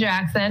Amy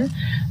Jackson,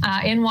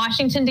 in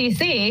Washington,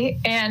 D.C.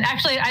 And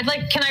actually,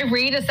 can I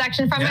read a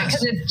section from it?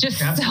 Because it's just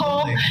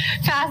so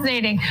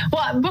fascinating.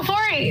 Well, before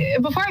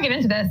I get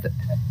into this,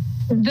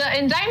 the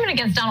indictment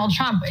against Donald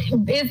Trump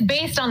is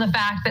based on the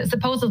fact that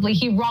supposedly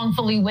he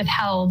wrongfully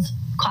withheld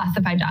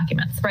classified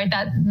documents, right?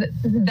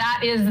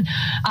 That is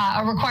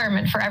a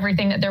requirement for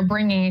everything that they're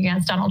bringing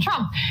against Donald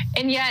Trump.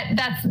 And yet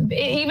that's,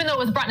 even though it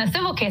was brought in a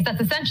civil case,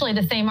 that's essentially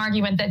the same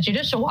argument that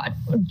Judicial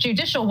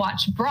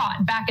Watch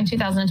brought back in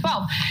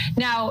 2012.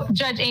 Now,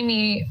 Judge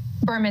Amy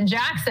Berman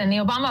Jackson, the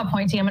Obama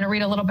appointee, I'm going to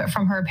read a little bit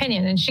from her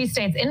opinion, and she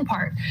states in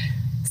part,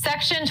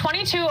 Section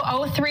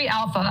 2203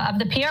 alpha of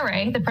the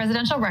PRA, the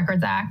Presidential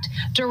Records Act,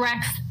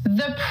 directs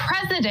the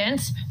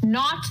president,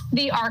 not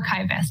the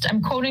archivist.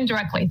 I'm quoting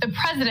directly. The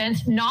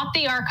president, not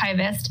the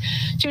archivist,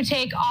 to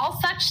take all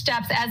such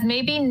steps as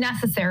may be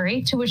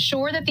necessary to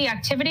assure that the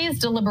activities,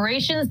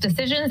 deliberations,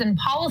 decisions, and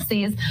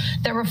policies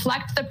that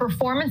reflect the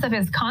performance of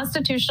his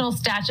constitutional,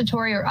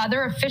 statutory, or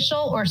other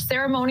official or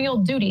ceremonial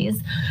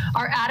duties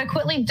are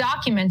adequately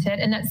documented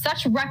and that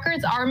such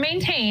records are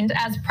maintained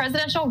as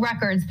presidential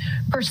records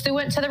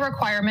pursuant to the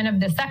requirement of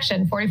this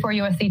section, 44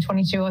 U.S.C.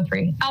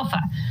 2203 alpha.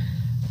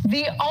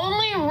 The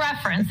only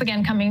reference,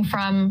 again coming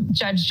from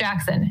Judge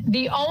Jackson,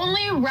 the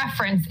only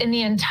reference in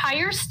the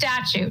entire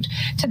statute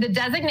to the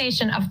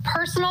designation of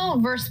personal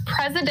versus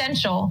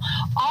presidential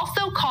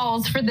also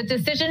calls for the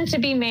decision to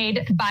be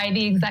made by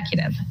the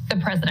executive, the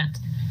president.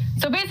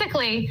 So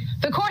basically,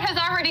 the court has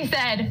already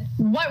said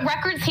what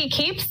records he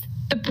keeps.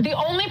 The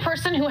only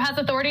person who has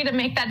authority to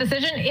make that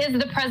decision is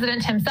the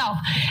president himself.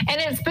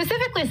 And it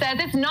specifically says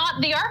it's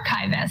not the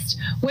archivist,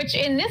 which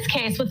in this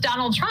case with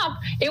Donald Trump,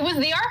 it was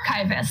the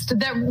archivist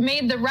that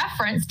made the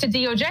reference to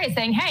DOJ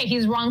saying, hey,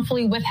 he's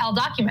wrongfully withheld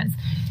documents.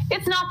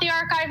 It's not the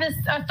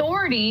archivist's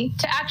authority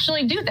to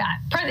actually do that.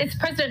 It's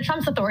President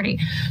Trump's authority.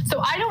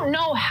 So I don't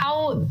know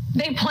how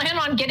they plan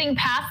on getting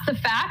past the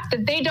fact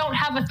that they don't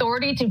have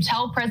authority to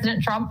tell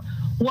President Trump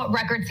what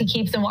records he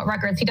keeps and what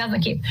records he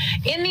doesn't keep.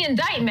 In the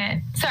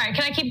indictment, sorry,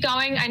 can I keep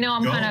going? I know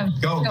I'm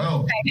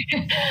Go.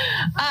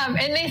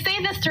 And they say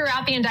this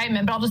throughout the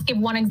indictment, but I'll just give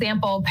one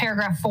example.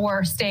 Paragraph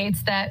 4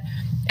 states that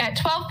at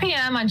 12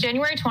 p.m. on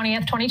January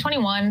 20th,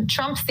 2021,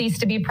 Trump ceased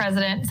to be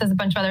president. It says a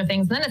bunch of other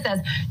things. And then it says,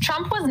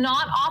 Trump was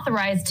not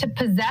authorized to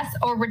possess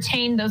or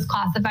retain those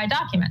classified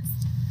documents.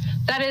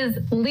 That is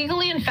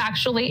legally and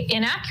factually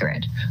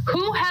inaccurate.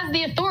 Who has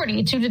the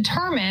authority to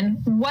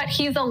determine what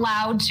he's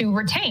allowed to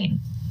retain?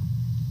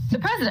 The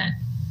president.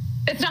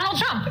 It's Donald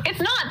Trump. It's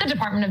not the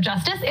Department of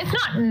Justice. It's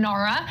not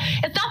NARA.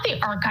 It's not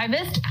the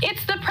archivist.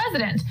 It's the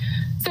president.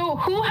 So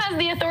who has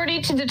the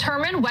authority to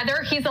determine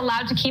whether he's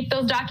allowed to keep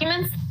those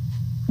documents?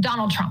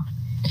 Donald Trump.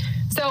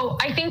 So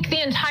I think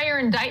the entire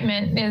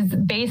indictment is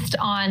based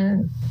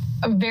on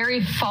a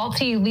very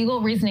faulty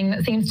legal reasoning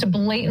that seems to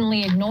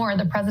blatantly ignore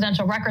the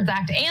Presidential Records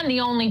Act and the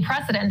only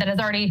precedent that has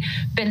already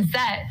been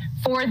set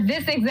for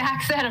this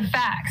exact set of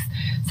facts.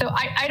 So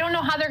I don't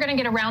know how they're going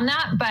to get around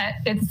that, but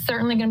it's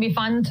certainly going to be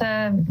fun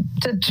to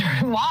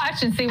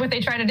watch and see what they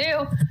try to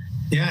do.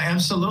 Yeah,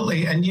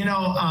 absolutely. And,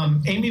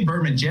 Amy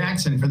Berman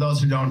Jackson, for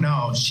those who don't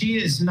know, she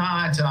is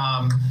not,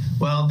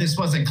 this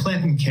was a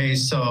Clinton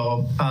case,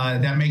 so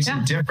that makes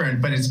it different.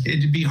 But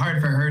it'd be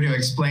hard for her to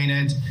explain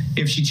it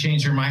if she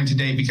changed her mind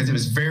today, because it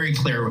was very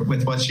clear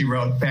with what she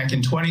wrote back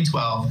in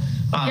 2012,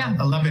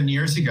 11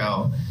 years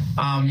ago.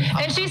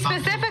 And she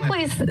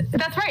specifically,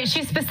 that's right,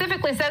 she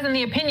specifically says in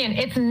the opinion,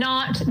 it's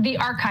not the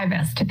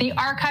archivist. The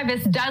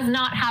archivist does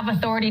not have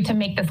authority to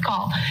make this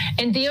call.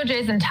 And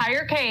DOJ's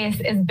entire case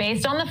is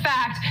based on the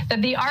fact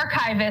that the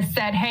archivist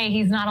said, hey,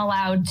 he's not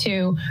allowed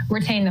to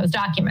retain those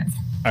documents.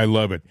 I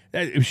love it.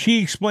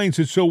 She explains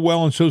it so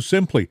well and so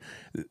simply.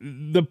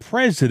 The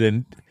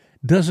president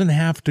doesn't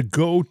have to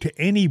go to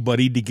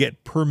anybody to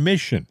get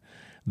permission.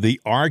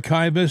 The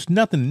archivist,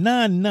 nothing.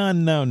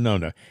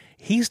 No.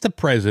 He's the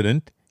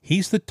president.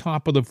 He's the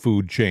top of the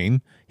food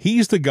chain.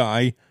 He's the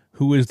guy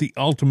who is the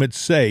ultimate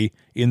say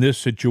in this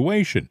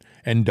situation.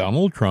 And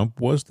Donald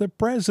Trump was the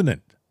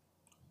president.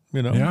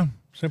 Yeah.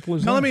 Simple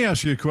as that. Now, let me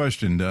ask you a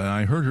question.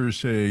 I heard her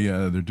say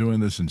they're doing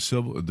this in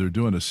civil. They're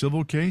doing a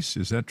civil case.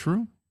 Is that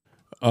true?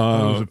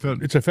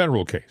 It's a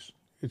federal case.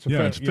 It's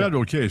a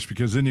federal case,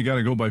 because then you got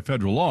to go by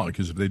federal law.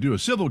 Because if they do a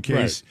civil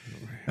case,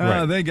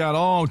 they got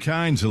all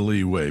kinds of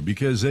leeway,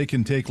 because they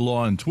can take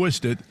law and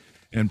twist it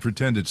and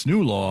pretend it's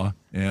new law.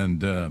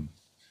 And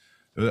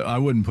I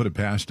wouldn't put it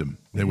past them.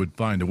 They would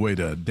find a way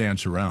to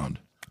dance around.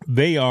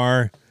 They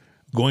are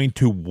going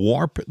to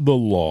warp the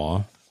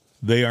law.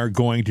 They are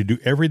going to do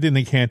everything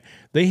they can.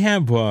 They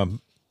have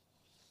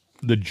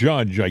the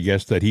judge, I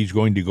guess, that he's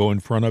going to go in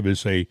front of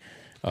is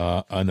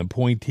an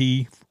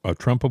appointee, a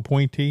Trump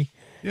appointee.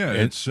 Yeah,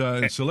 it's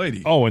a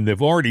lady. Oh, and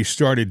they've already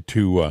started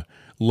to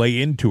lay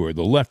into her.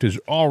 The left is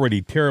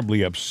already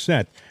terribly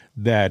upset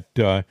that,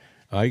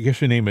 I guess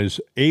her name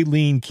is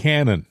Aileen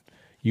Cannon,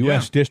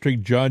 U.S.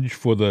 District Judge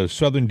for the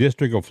Southern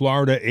District of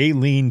Florida.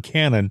 Aileen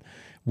Cannon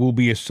will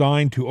be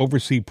assigned to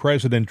oversee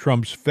President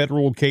Trump's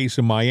federal case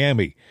in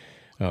Miami.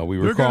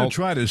 They're going to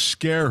try to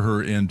scare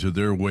her into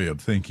their way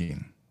of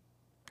thinking.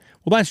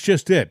 Well, that's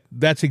just it.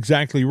 That's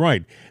exactly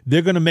right.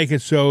 They're going to make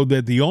it so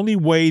that the only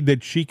way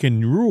that she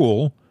can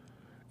rule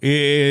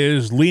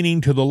is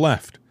leaning to the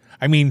left.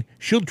 I mean,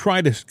 she'll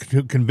try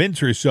to convince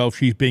herself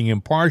she's being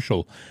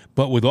impartial,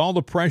 but with all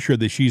the pressure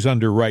that she's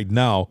under right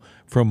now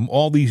from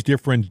all these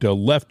different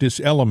leftist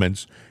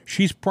elements,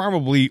 she's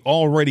probably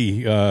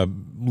already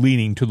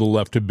leaning to the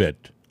left a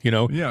bit, you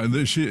know? Yeah,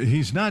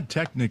 he's not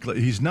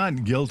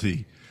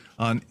guilty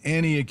on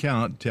any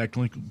account,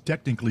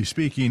 technically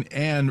speaking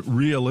and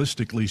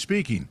realistically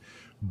speaking.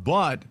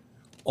 But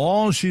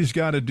all she's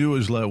got to do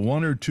is let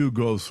one or two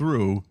go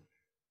through,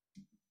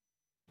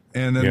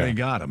 and then they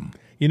got him.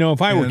 You know,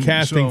 if I were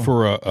casting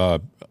for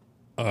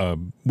a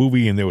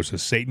movie and there was a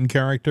Satan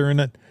character in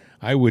it,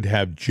 I would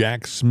have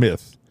Jack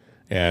Smith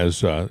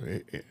as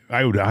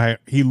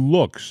he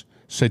looks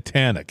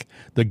satanic.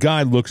 The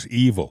guy looks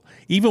evil.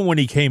 Even when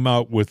he came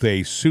out with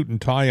a suit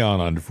and tie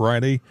on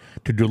Friday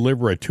to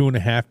deliver a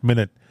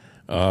 2.5-minute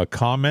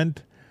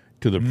comment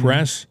to the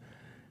press,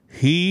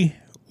 he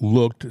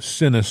looked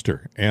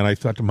sinister. And I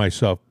thought to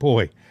myself,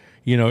 boy,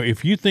 you know,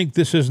 if you think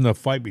this isn't a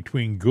fight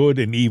between good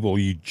and evil,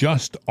 you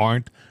just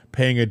aren't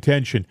paying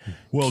attention.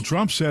 Well,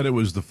 Trump said it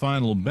was the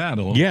final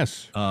battle.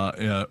 Yes.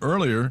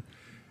 Earlier.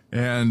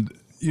 And,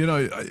 you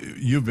know,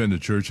 you've been to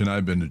church and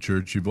I've been to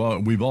church.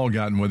 We've all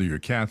gotten, whether you're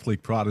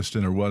Catholic,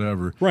 Protestant, or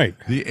whatever. Right.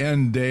 The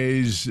end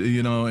days,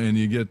 you know, and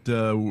you get,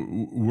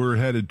 we're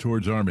headed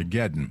towards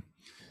Armageddon.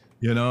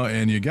 You know,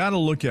 and you got to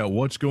look at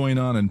what's going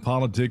on in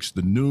politics,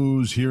 the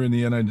news here in the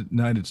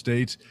United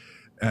States,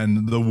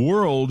 and the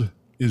world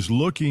is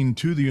looking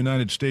to the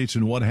United States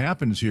and what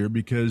happens here,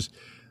 because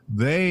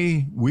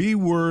we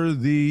were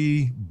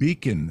the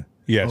beacon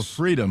of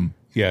freedom.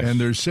 Yes.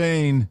 And they're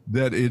saying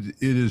that it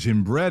is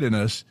inbred in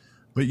us,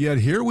 but yet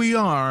here we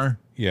are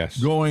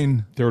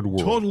going third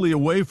world, totally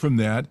away from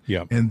that.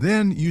 Yep. And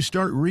then you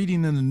start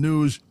reading in the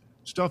news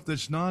stuff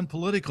that's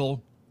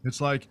non-political.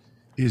 It's like,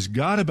 is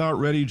God about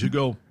ready to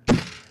go?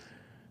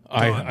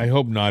 I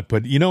hope not,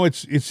 but you know,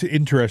 it's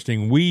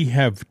interesting. We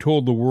have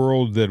told the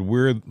world that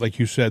we're, like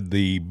you said,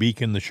 the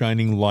beacon, the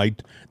shining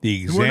light,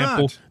 the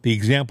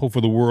example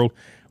for the world.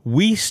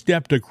 We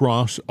stepped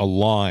across a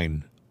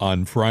line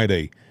on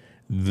Friday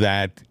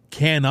that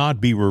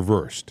cannot be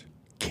reversed.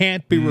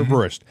 Can't be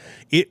reversed.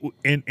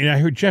 And I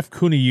heard Jeff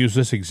Cooney use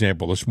this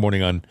example this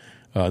morning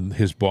on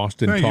his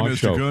Boston talk show.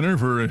 Thank you, Mr. Cooner,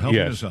 for helping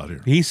us out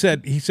here. He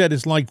said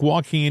it's like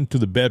walking into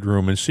the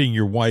bedroom and seeing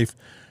your wife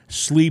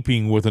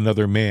sleeping with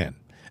another man.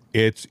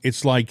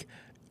 It's like,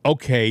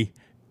 okay,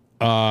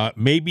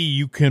 maybe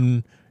you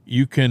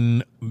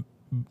can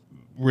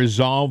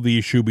resolve the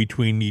issue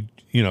between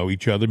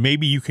each other.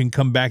 Maybe you can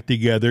come back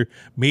together.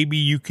 Maybe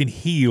you can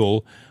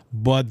heal,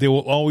 but there will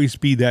always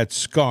be that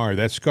scar.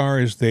 That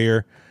scar is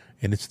there,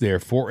 and it's there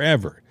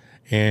forever.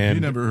 And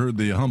you never heard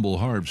the Humble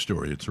Harv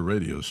story. It's a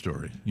radio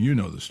story. You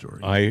know the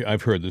story.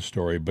 I've heard the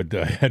story, but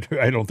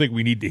I don't think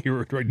we need to hear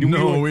it right now.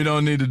 No, we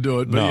don't need to do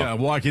it. But yeah,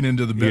 walking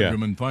into the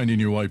bedroom and finding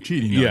your wife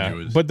cheating on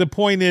you is... But the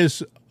point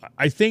is,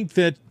 I think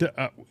that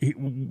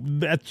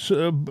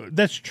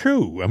that's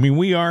true. I mean,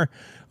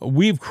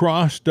 we've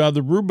crossed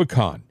the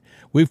Rubicon.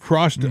 We've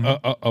crossed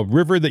a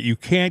river that you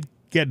can't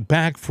get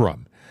back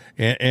from.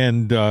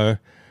 And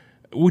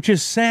which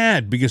is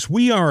sad, because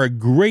we are a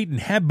great and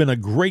have been a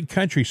great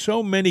country.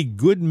 So many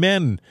good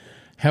men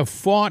have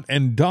fought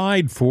and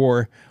died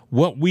for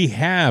what we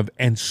have,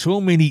 and so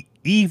many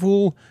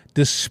evil,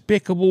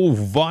 despicable,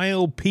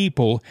 vile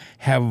people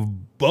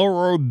have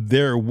burrowed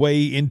their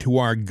way into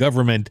our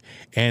government,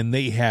 and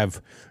they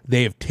have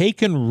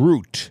taken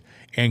root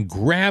and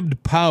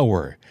grabbed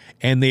power,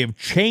 and they have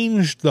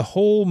changed the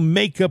whole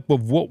makeup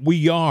of what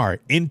we are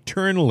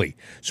internally.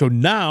 So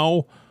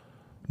now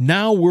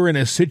we're in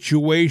a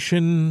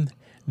situation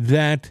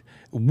that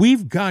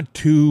we've got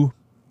to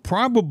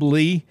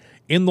probably,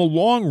 in the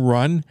long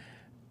run,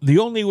 the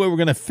only way we're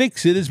going to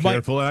fix it is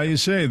careful how you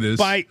say this,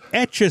 by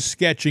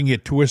etch-a-sketching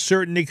it to a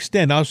certain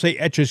extent. I'll say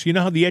etch-a. You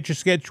know how the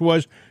etch-a-sketch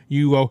was?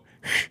 You go,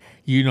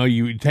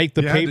 you take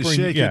the paper had to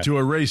shake it to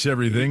erase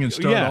everything and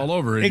start all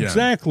over again.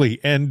 Exactly,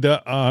 and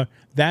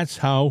that's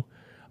how.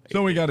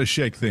 So we got to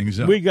shake things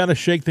up. We got to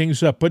shake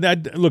things up.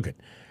 But look,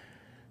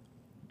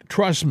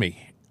 trust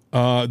me.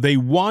 They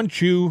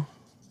want you,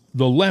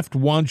 the left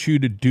wants you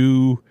to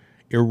do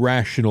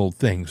irrational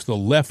things. The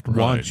left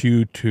wants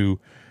you to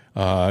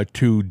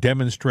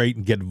demonstrate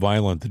and get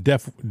violent.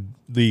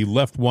 The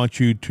left wants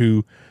you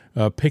to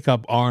pick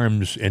up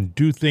arms and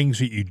do things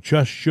that you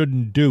just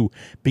shouldn't do,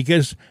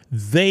 because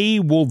they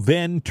will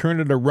then turn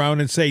it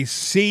around and say,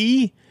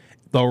 see,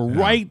 the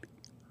right,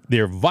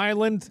 they're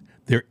violent,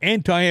 they're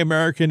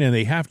anti-American, and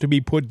they have to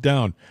be put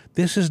down.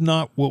 This is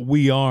not what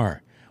we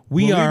are.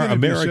 We are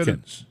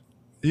Americans.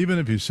 Even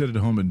if you sit at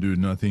home and do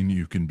nothing,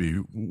 you can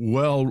be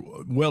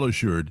well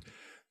assured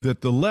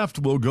that the left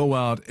will go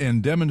out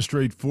and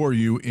demonstrate for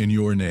you in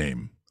your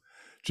name.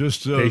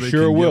 Just so they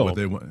sure can will. Get what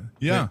they want.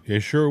 Yeah, they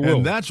sure will.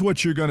 And that's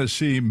what you're going to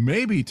see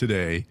maybe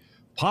today,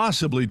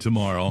 possibly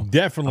tomorrow.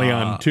 Definitely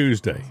on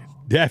Tuesday.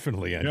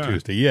 Definitely on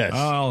Tuesday, yes.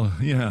 Oh,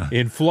 yeah.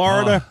 In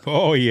Florida,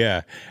 oh,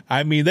 yeah.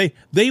 I mean,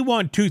 they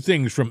want two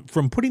things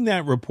from putting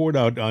that report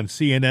out on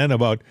CNN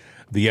about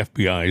the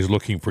FBI is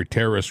looking for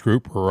terrorist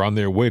group who are on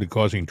their way to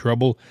causing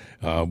trouble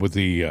with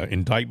the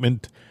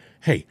indictment.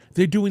 Hey,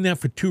 they're doing that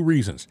for two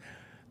reasons.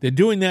 They're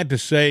doing that to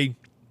say,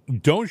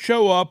 don't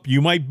show up,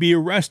 you might be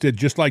arrested,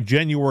 just like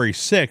January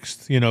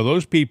 6th. You know,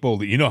 those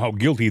people, you know how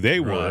guilty they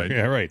were. Right.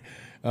 Yeah,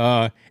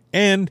 right.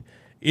 And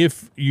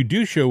if you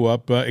do show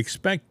up,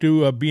 expect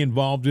to be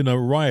involved in a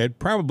riot,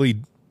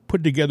 probably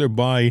put together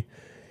by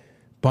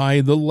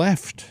the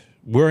left,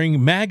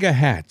 wearing MAGA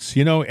hats.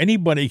 You know,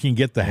 anybody can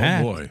get the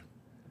hat. Oh, boy.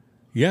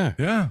 Yeah.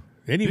 Yeah.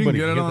 Anybody you can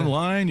get it that.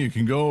 online. You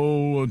can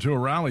go to a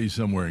rally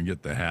somewhere and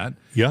get the hat.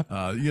 Yeah.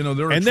 You know,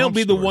 there are and they'll Trump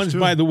be the stores, ones, too.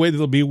 by the way,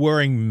 that'll be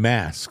wearing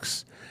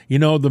masks. You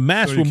know, the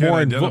masks So you were can't more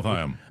identify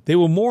them. They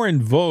were more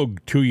in vogue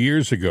 2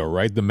 years ago,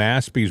 right? The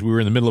masks, because we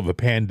were in the middle of a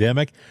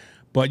pandemic.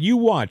 But you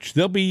watch,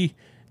 they'll be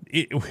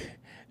doing.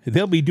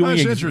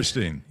 That's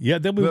interesting. Yeah,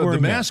 they'll be the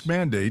wearing mask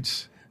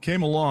mandates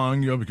came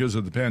along, because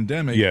of the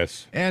pandemic.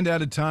 Yes. And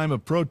at a time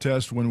of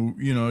protest when,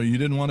 you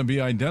didn't want to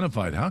be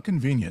identified. How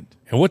convenient.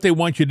 And what they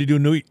want you to do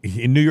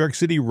in New York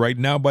City right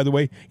now, by the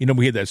way,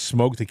 we had that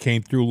smoke that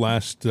came through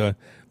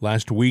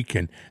last week,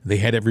 and they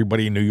had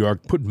everybody in New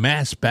York put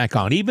masks back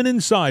on. Even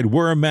inside,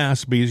 wear a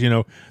mask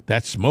because,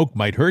 that smoke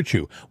might hurt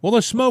you. Well,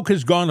 the smoke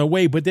has gone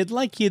away, but they'd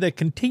like you to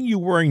continue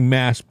wearing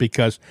masks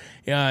because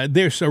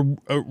there's a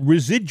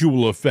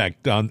residual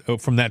effect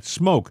from that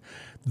smoke.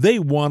 They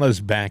want us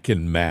back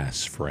in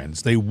masks,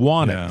 friends. They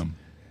want it.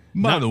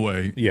 By the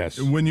way,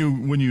 yes. When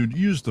you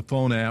use the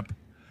phone app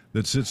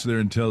that sits there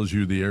and tells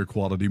you the air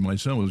quality, my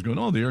son was going,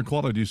 "Oh, the air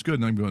quality is good,"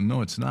 and I'm going,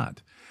 "No, it's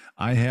not.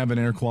 I have an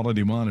air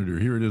quality monitor.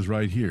 Here it is,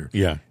 right here."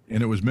 Yeah.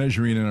 And it was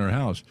measuring in our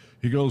house.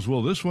 He goes,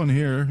 "Well, this one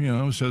here,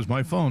 says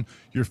my phone.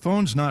 Your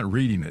phone's not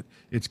reading it.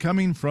 It's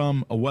coming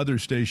from a weather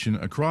station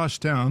across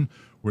town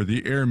where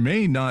the air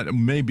may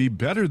be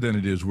better than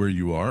it is where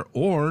you are,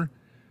 or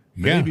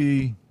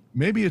maybe."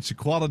 Maybe it's a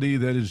quality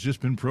that has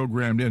just been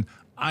programmed in.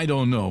 I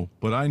don't know,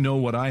 but I know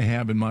what I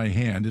have in my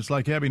hand. It's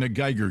like having a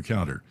Geiger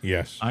counter.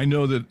 Yes. I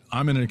know that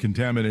I'm in a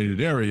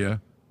contaminated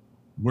area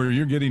where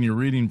you're getting your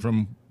reading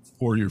from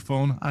for your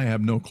phone. I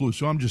have no clue.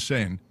 So I'm just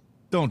saying,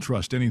 don't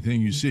trust anything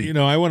you see.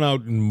 I went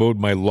out and mowed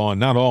my lawn,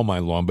 not all my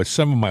lawn, but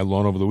some of my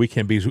lawn over the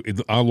weekend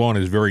because our lawn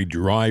is very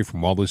dry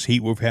from all this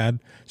heat we've had,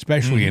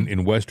 especially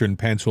in western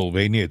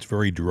Pennsylvania. It's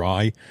very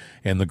dry,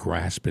 and the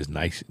grass is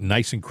nice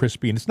and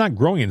crispy, and it's not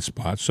growing in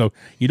spots, so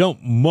you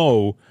don't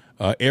mow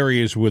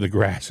areas where the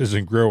grass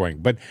isn't growing.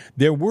 But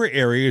there were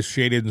areas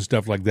shaded and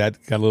stuff like that,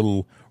 got a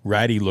little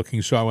ratty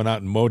looking, so I went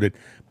out and mowed it.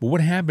 But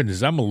what happened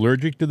is I'm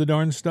allergic to the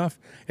darn stuff,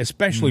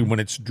 especially when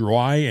it's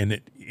dry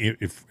and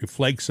it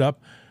flakes up.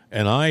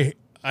 And I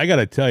got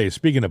to tell you,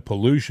 speaking of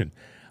pollution,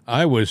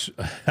 I was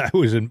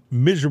in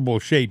miserable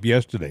shape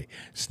yesterday,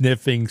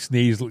 sniffing,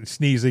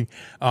 sneezing,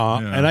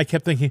 and I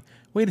kept thinking,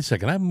 wait a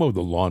second, I've mowed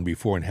the lawn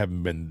before and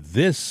haven't been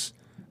this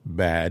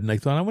bad. And I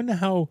thought, I wonder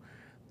how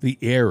the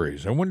air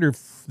is. I wonder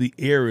if the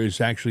air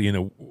is actually in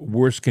a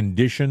worse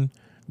condition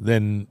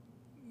than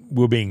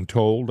we're being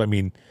told. I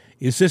mean,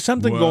 is there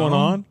something going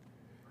on?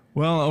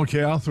 Well,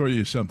 okay, I'll throw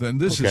you something.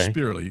 This is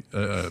purely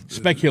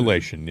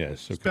speculation,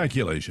 yes. Okay.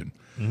 Speculation.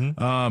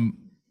 Mm-hmm.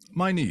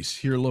 My niece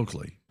here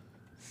locally,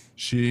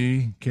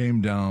 she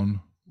came down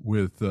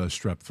with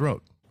strep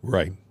throat.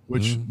 Right.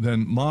 Which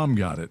then mom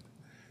got it.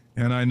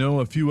 And I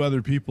know a few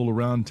other people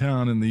around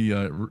town in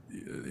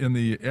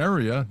the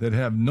area that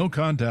have no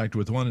contact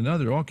with one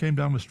another all came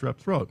down with strep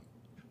throat.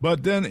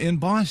 But then in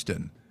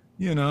Boston,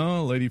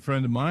 a lady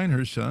friend of mine,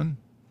 her son,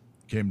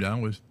 came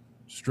down with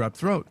strep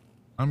throat.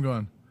 I'm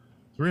going,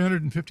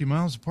 350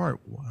 miles apart.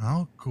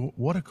 How cool,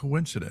 what a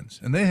coincidence.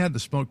 And they had the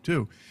smoke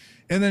too.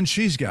 And then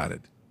she's got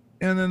it.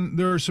 And then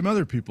there are some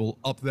other people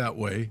up that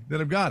way that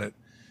have got it.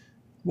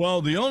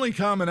 Well, the only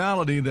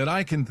commonality that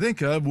I can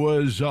think of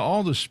was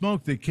all the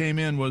smoke that came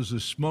in was the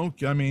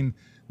smoke. I mean,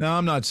 now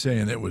I'm not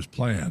saying it was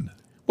planned.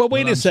 Well,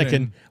 wait a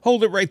second.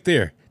 Hold it right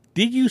there.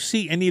 Did you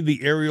see any of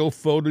the aerial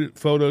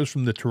photos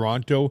from the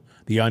Toronto,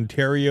 the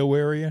Ontario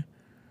area?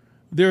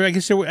 I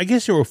guess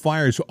there were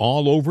fires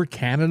all over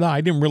Canada.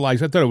 I didn't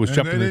realize. I thought it was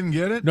something. They didn't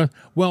get it? No.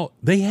 Well,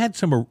 they had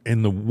some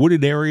in the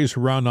wooded areas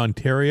around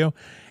Ontario,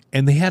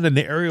 and they had an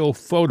aerial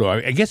photo.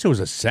 I guess it was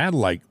a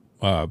satellite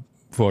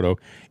photo,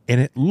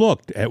 and it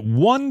looked at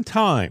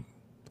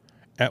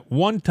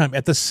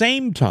the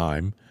same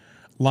time,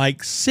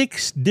 like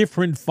 6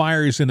 different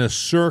fires in a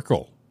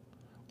circle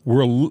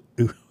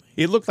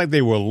it looked like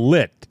they were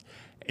lit.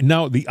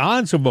 Now, the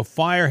odds of a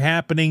fire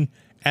happening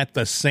at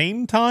the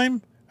same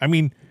time, I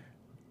mean,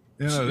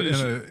 in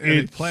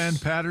a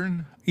planned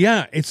pattern?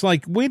 Yeah, it's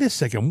like, wait a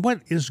second,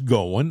 what is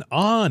going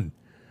on?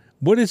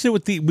 What is it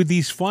with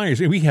these fires?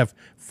 We have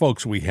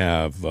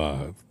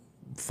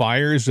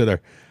fires that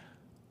are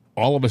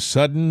all of a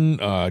sudden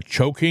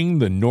choking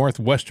the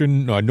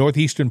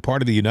northeastern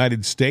part of the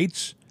United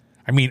States.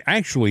 I mean,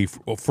 actually,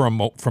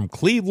 from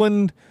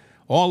Cleveland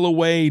all the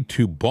way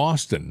to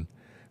Boston,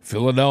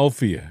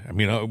 Philadelphia. I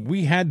mean,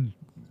 we had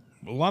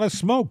a lot of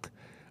smoke.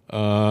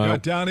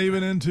 Got down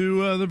even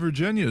into the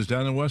Virginias,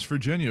 down in West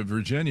Virginia.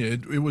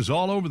 It was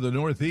all over the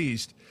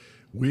Northeast.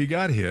 we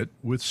got hit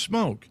with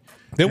smoke.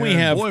 Then we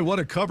have, boy, what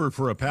a cover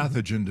for a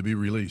pathogen to be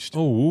released.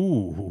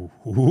 Ooh.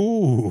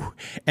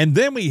 And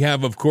then we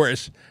have, of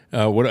course,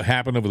 what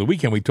happened over the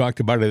weekend. We talked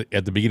about it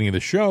at the beginning of the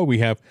show. We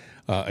have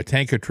a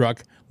tanker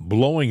truck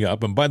blowing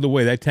up. And by the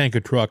way, that tanker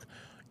truck,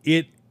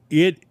 it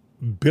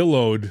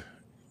billowed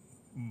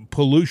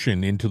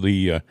pollution into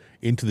the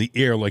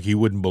air like you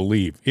wouldn't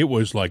believe. It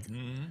was like,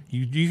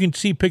 you can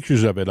see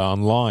pictures of it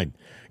online.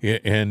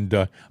 And,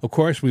 of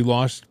course, we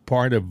lost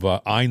part of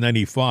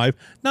I-95.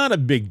 Not a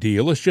big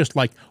deal. It's just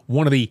like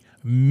one of the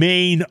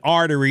main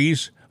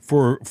arteries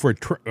for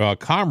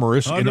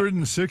commerce.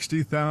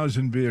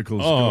 160,000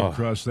 vehicles go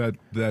across that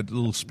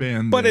little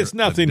span. But it's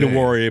nothing to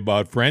worry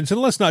about, friends. And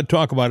let's not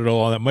talk about it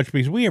all that much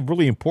because we have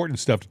really important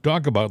stuff to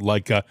talk about,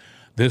 like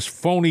this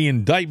phony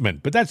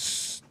indictment. But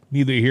that's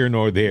neither here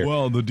nor there.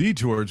 Well, the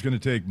detour is going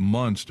to take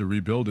months to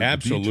rebuild it.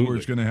 Absolutely. The detour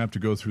is going to have to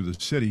go through the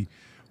city.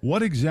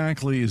 What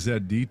exactly is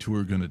that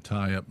detour going to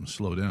tie up and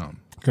slow down?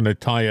 Going to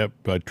tie up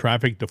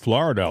traffic to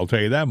Florida, I'll tell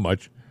you that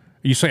much.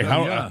 You say,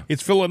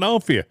 it's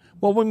Philadelphia.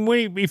 Well,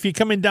 if you're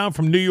coming down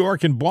from New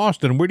York and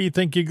Boston, where do you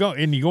think you go?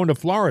 And you're going to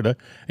Florida,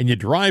 and you're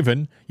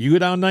driving, you go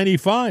down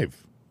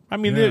 95. I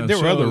mean, there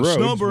are other roads.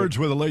 Snowbirds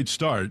with a late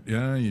start.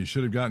 Yeah, you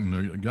should have gotten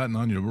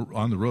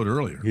on the road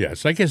earlier.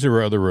 Yes, I guess there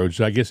were other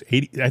roads. I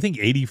think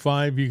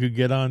 85 you could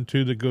get on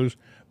to that goes.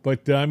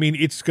 But, I mean,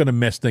 it's going to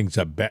mess things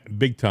up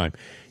big time.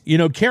 You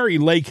know, Carrie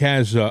Lake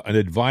has an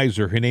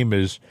advisor. Her name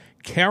is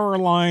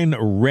Caroline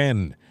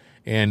Wren,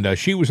 and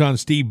she was on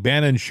Steve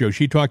Bannon's show.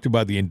 She talked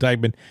about the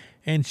indictment,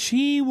 and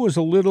she was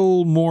a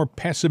little more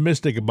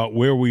pessimistic about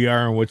where we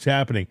are and what's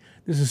happening.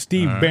 This is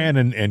Steve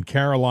Bannon and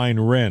Caroline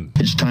Wren.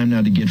 It's time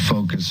now to get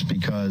focused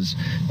because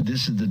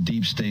this is the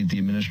deep state, the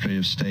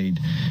administrative state,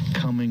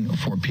 coming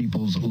for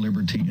people's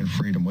liberty and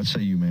freedom. What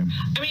say you, ma'am?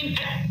 I mean,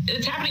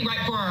 it's happening right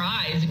before our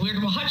eyes. We're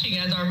watching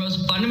as our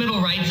most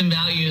fundamental rights and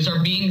values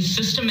are being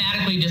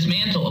systematically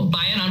dismantled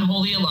by an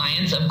unholy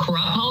alliance of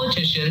corrupt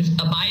politicians,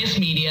 a biased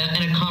media,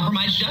 and a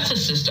compromised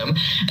justice system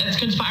that's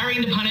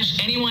conspiring to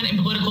punish anyone in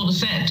political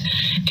dissent.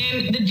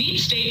 And the deep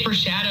state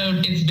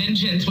foreshadowed its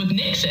vengeance with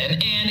Nixon,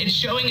 and it's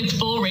showing its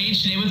full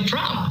rage today with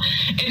Trump.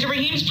 And to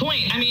Raheem's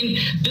point, I mean,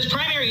 this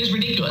primary is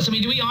ridiculous. I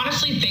mean, do we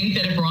honestly think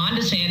that if Ron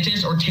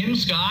DeSantis or Tim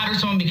Scott or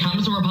someone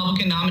becomes the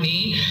Republican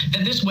nominee,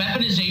 that this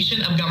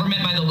weaponization of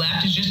government by the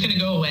left is just going to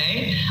go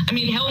away? I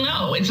mean, hell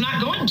no, it's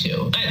not going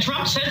to.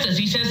 Trump says this.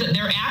 He says that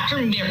they're after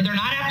me. They're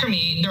not after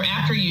me. They're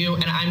after you,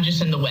 and I'm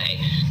just in the way.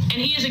 And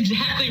he is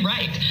exactly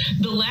right.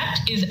 The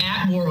left is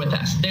at war with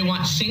us. They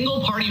want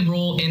single-party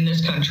rule in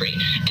this country.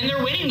 And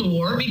they're winning the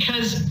war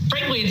because,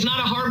 frankly, it's not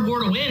a hard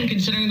war to win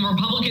considering the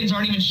Republicans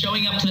aren't even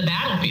showing up to the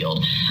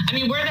battlefield. I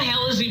mean, where the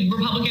hell is the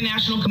Republican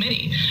National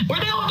Committee? Where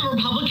the hell are the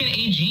Republican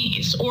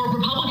AGs or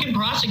Republican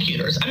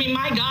prosecutors? I mean,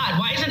 my God,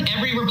 why isn't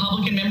every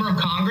Republican member of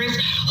Congress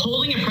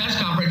holding a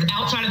press conference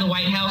outside of the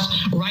White House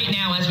right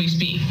now as we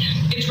speak?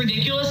 It's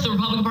ridiculous. The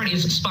Republican Party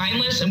is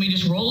spineless, and we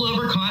just roll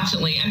over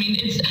constantly. I mean,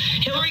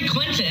 Hillary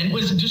Clinton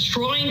was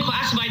destroying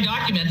classified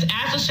documents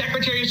as the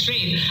Secretary of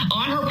State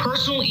on her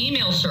personal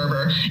email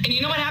server. And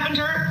you know what happened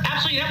to her?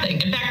 Absolutely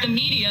nothing. In fact, the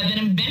media then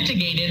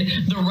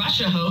investigated the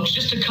Russia hoax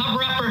just to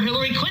cover up for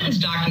Hillary Clinton's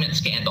document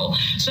scandal.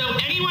 So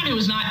anyone who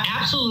is not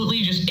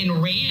absolutely just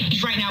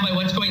enraged right now by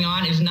what's going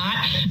on is not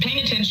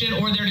paying attention,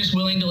 or they're just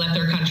willing to let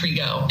their country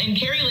go. And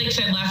Carrie Lake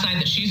said last night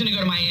that she's going to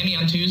go to Miami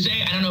on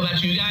Tuesday. I don't know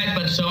about you guys,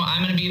 but so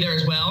I'm going to be there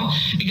as well,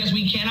 because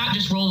we cannot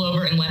just roll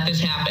over and let this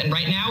happen.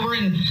 Right now we're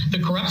in the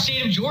corrupt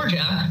state of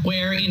Georgia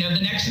where, you know,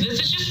 this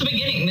is just the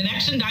beginning. The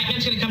next indictment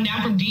is going to come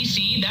down from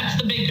D.C.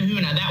 That's the big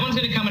kahuna. That one's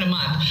going to come in a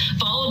month,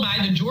 followed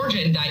by the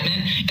Georgia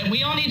indictment. And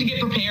we all need to get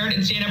prepared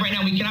and stand up right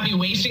now. We cannot be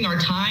wasting our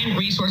time,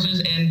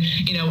 resources, and,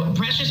 you know,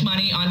 precious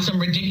money on some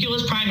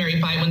ridiculous primary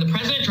fight when the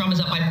President Trump is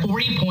up by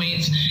 40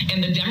 points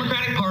and the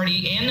Democratic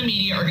Party and the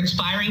media are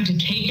conspiring to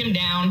take him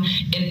down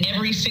in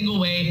every single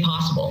way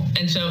possible.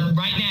 And so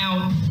right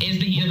now is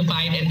the heat of the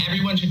fight, and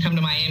everyone should come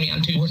to Miami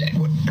on Tuesday.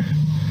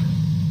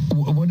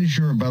 What is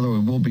your, by the way,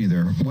 we'll be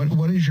there.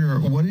 What is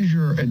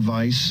your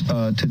advice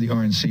to the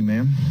RNC,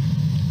 ma'am?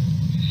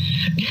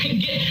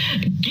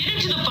 Get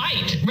into the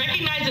fight.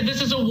 Recognize that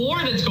this is a war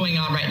that's going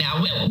on right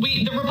now.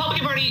 The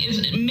Republican Party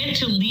is meant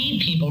to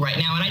lead people right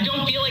now, and I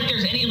don't feel like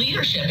there's any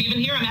leadership. Even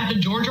here, I'm at the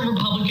Georgia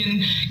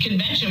Republican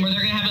Convention where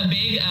they're going to have a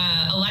big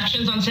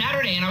elections on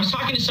Saturday, and I was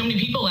talking to so many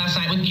people last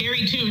night with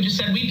Carrie, too, who just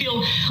said, we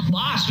feel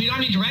lost. We don't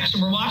have any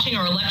direction. We're watching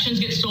our elections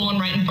get stolen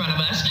right in front of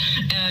us.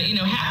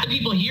 Half the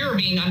people here are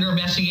being under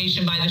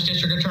investigation by this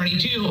district attorney,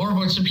 too, or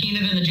were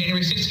subpoenaed in the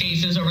January 6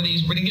 cases over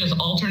these ridiculous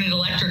alternate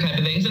elector type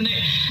of things, and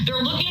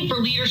they're looking for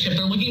leadership.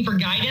 They're looking for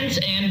guidance,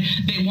 and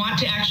they want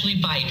to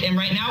actually fight. And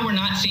right now, we're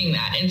not seeing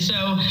that. And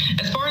so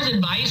as far as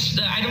advice,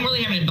 I don't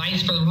really have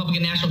advice for the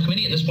Republican National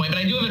Committee at this point, but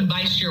I do have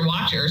advice to your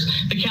watchers.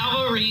 The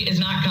cavalry is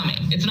not coming.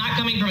 It's not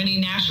coming from any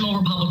national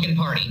Republican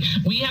Party.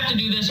 We have to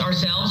do this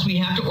ourselves. We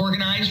have to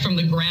organize from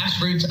the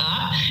grassroots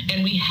up,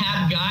 and we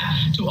have got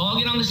to all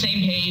get on the same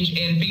page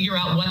and figure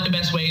out what the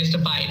best way is to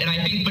fight. And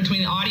I think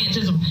between the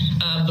audiences of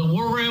the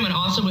War Room and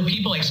also with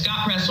people like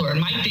Scott Pressler and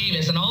Mike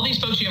Davis and all these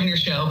folks you have on your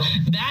show,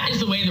 that is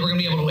the way that we're going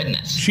to be able to win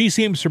this. She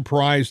seems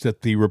surprised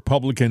that the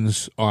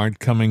Republicans aren't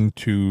coming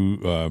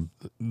to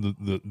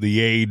the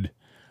aid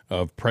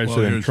of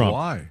President Trump.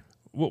 Why?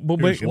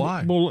 Here's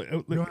why.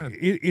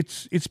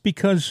 It's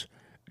because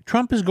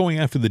Trump is going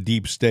after the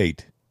deep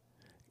state,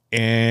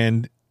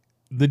 and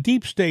the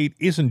deep state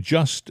isn't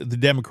just the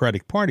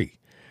Democratic Party.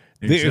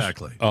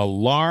 Exactly. There's a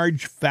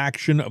large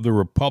faction of the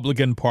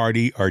Republican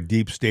Party are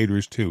deep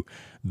staters too.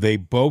 They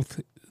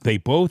both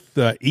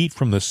eat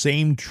from the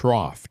same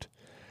trough.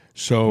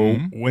 So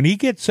when he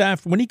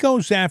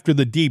goes after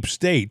the deep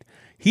state,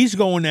 he's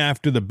going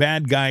after the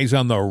bad guys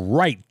on the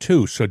right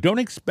too. So don't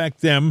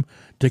expect them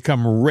to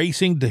come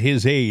racing to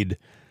his aid,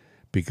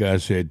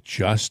 because it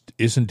just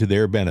isn't to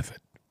their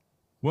benefit.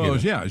 Well,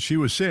 yeah, she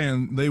was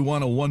saying they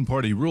want a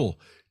one-party rule.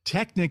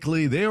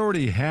 Technically, they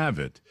already have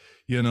it.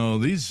 You know,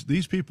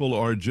 these people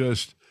are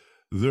just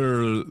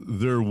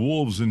they're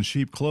wolves in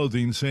sheep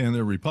clothing saying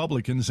they're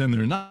Republicans, and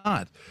they're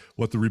not.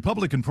 What the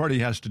Republican Party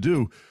has to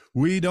do,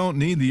 we don't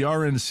need the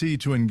RNC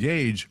to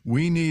engage.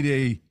 We need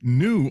a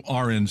new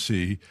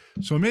RNC.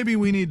 So maybe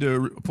we need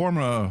to form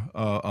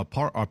a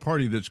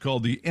party that's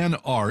called the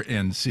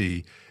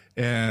NRNC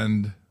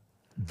and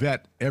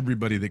vet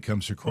everybody that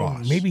comes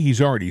across. Well, maybe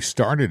he's already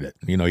started it.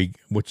 You know,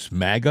 what's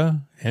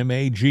MAGA?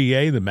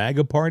 MAGA, the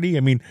MAGA party? I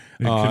mean,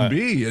 it can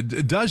be.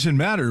 It doesn't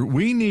matter.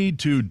 We need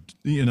to,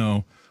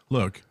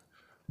 look,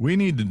 we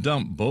need to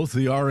dump both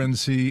the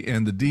RNC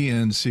and the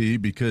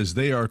DNC because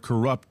they are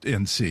corrupt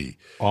NC.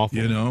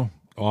 Awful.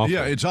 Awful.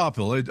 Yeah, it's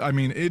awful. It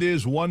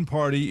is one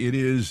party. It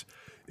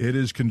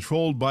is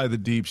controlled by the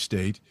deep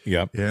state.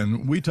 Yep.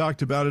 And we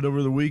talked about it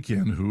over the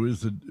weekend. Who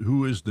is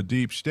the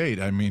deep state?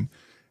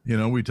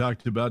 We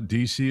talked about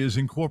D.C. is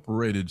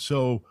incorporated.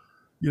 So,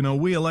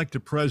 we elect a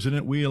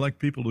president, we elect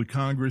people to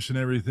Congress and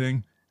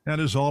everything. That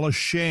is all a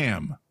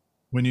sham.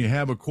 When you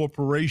have a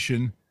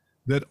corporation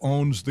that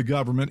owns the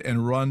government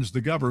and runs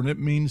the government, it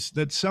means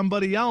that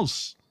somebody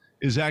else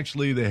is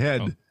actually the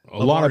head.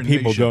 A lot of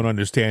people don't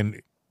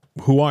understand,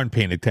 who aren't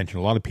paying attention.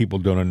 A lot of people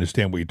don't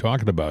understand what you're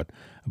talking about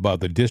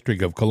the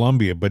District of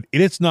Columbia, but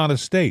it's not a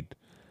state.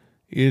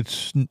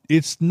 It's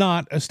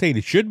not a state.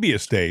 It should be a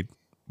state,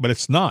 but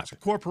it's not. It's a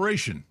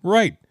corporation.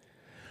 Right.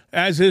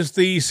 As is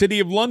the City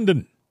of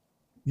London.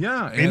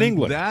 Yeah. In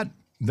England.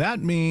 That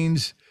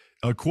means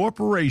a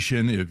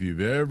corporation, if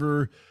you've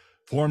ever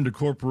formed a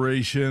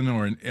corporation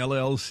or an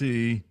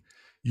LLC,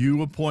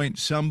 you appoint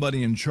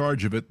somebody in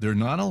charge of it. They're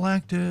not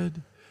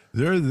elected.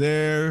 They're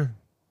there,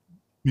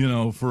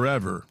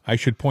 forever. I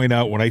should point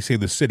out, when I say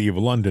the City of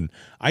London,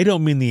 I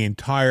don't mean the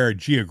entire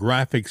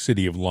geographic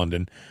City of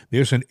London.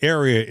 There's an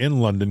area in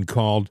London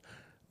called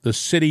the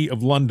City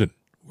of London,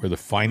 where the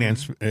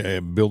finance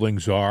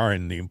buildings are,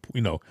 and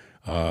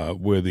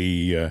where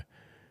the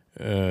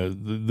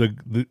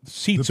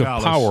seats of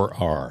power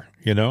are.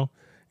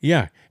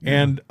 Yeah.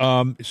 And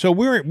so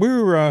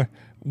we're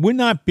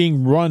not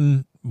being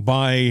run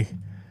by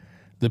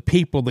the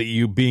people that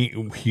you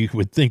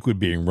would think would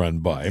being run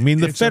by. I mean,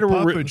 the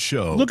Federal puppet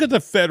show. Look at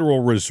the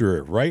Federal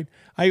Reserve, right?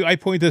 I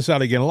point this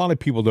out again. A lot of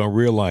people don't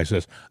realize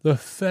this. The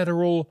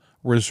Federal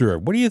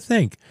Reserve. What do you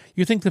think?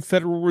 You think the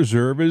Federal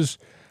Reserve is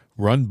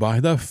run by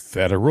the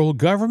federal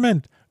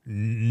government?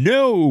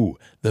 No,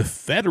 the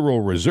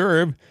Federal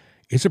Reserve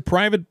is a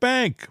private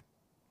bank.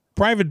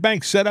 Private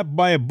bank set up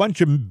by a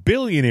bunch of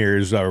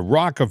billionaires,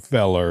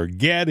 Rockefeller,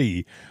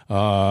 Getty,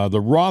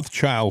 the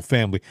Rothschild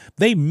family.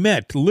 They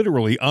met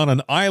literally on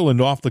an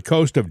island off the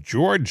coast of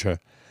Georgia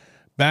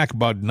back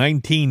about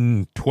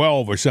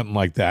 1912 or something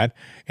like that,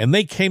 and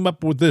they came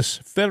up with this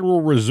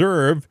Federal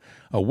Reserve,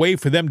 a way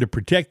for them to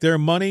protect their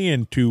money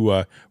and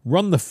to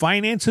run the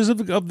finances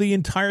of the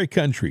entire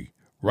country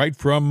right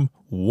from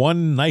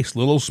one nice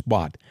little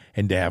spot,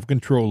 and to have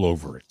control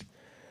over it.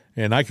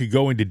 And I could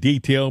go into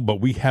detail,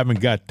 but we haven't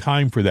got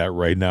time for that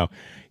right now.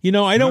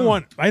 I don't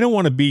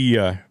want to be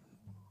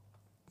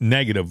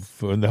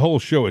negative, and the whole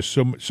show is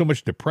so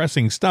much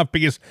depressing stuff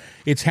because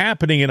it's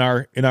happening in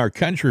our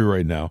country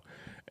right now.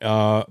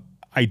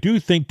 I do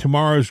think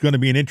tomorrow is going to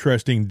be an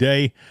interesting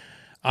day.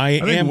 I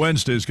think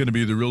Wednesday is going to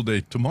be the real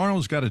day.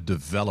 Tomorrow's got to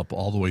develop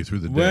all the way through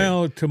the day.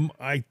 Well,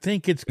 I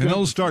think it's and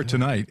it'll start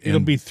tonight. It'll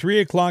be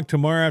 3:00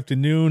 tomorrow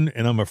afternoon,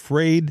 and I'm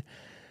afraid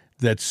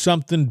that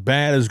something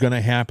bad is going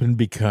to happen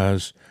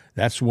because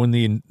that's when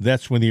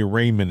the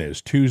arraignment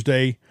is,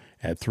 Tuesday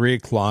at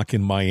 3:00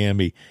 in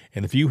Miami.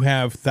 And if you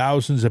have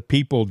thousands of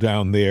people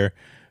down there,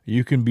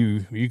 you can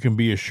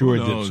be assured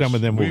that some of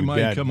them will be might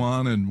bad. Come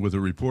on and with a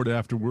report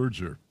afterwards,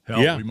 or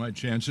hell, we might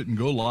chance it and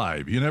go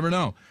live. You never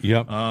know.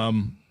 Yep.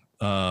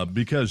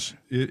 Because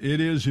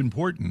it is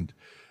important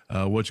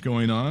what's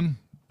going on.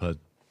 But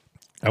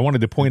I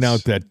wanted to point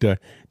out that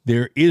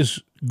there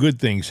is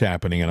good things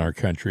happening in our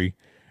country.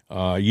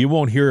 You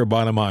won't hear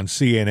about them on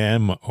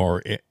CNN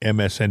or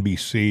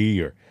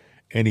MSNBC or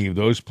any of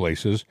those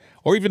places,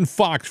 or even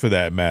Fox for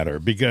that matter,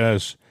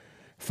 because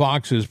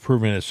Fox has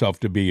proven itself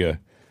to be a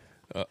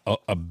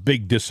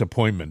big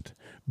disappointment.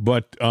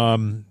 But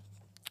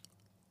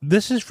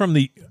this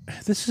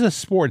is a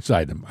sports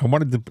item. I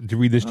wanted to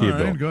read this to you,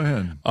 Bill. Go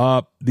ahead.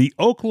 The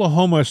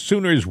Oklahoma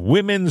Sooners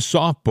women's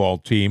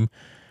softball team,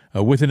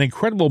 with an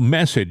incredible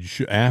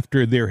message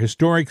after their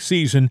historic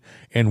season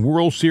and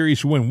World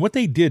Series win. What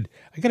they did,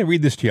 I got to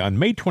read this to you. On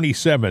May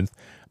 27th,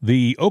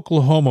 the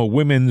Oklahoma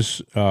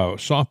women's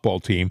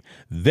softball team,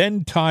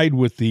 then tied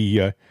with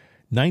the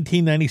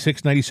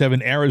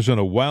 1996-97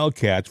 Arizona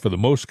Wildcats for the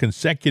most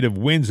consecutive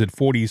wins at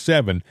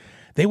 47.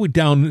 They were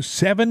down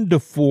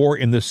 7-4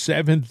 in the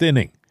seventh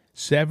inning.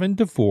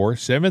 7-4,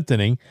 seventh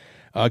inning.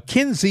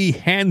 Kinsey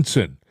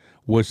Hansen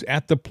was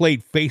at the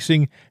plate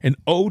facing an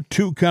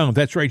 0-2 count.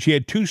 That's right, she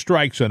had 2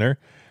 strikes on her.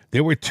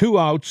 There were 2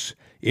 outs.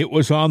 It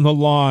was on the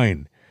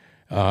line.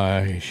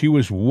 She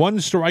was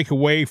 1 strike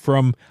away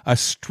from a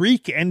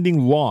streak-ending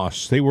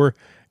loss. They were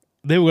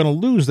going to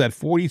lose that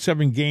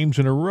 47 games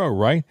in a row,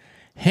 right?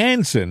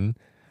 Hansen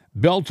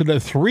belted a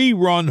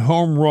 3-run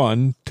home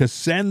run to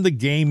send the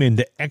game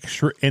into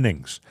extra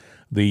innings.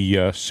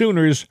 The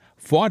Sooners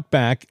fought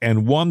back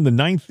and won the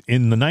ninth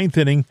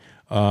inning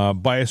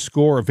by a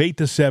score of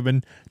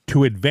 8-7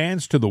 to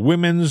advance to the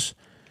Women's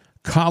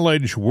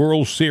College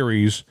World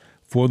Series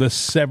for the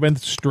 7th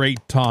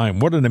straight time.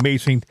 What an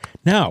amazing...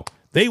 Now,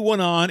 they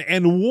went on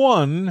and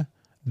won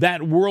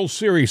that World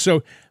Series.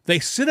 So they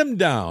sit them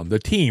down, the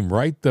team,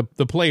 right, the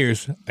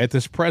players at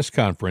this press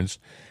conference,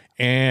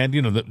 and,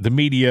 the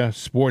media,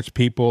 sports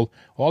people,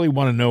 all they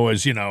want to know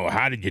is,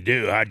 how did you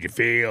do? How did you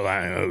feel?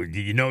 Did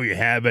you know you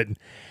have it?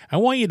 I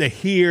want you to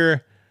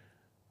hear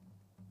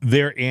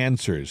their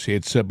answers.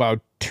 It's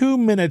about 2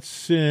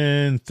 minutes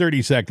and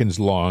 30 seconds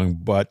long,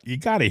 but you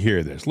got to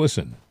hear this.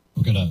 Listen.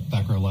 We'll go to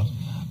back row left.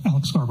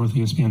 Alex Scarborough with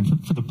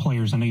ESPN. For the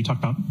players, I know you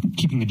talked about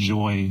keeping the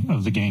joy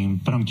of the game,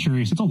 but I'm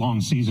curious, it's a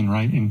long season,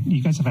 right? And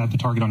you guys have had the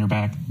target on your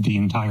back the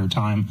entire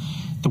time,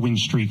 the win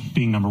streak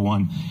being number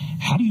 1.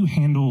 How do you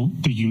handle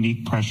the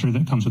unique pressure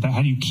that comes with that?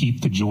 How do you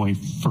keep the joy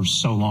for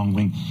so long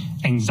when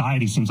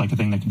anxiety seems like a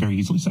thing that can very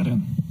easily set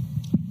in?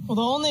 Well,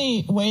 the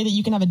only way that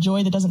you can have a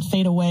joy that doesn't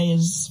fade away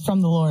is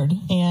from the Lord.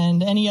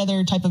 And any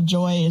other type of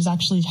joy is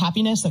actually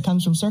happiness that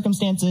comes from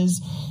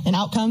circumstances and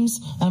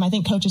outcomes. I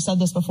think Coach has said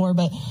this before,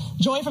 but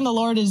joy from the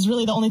Lord is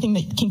really the only thing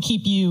that can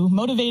keep you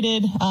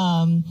motivated,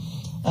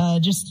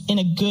 just in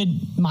a good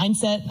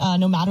mindset,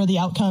 no matter the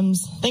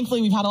outcomes.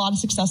 Thankfully, we've had a lot of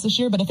success this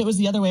year, but if it was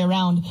the other way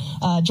around,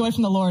 joy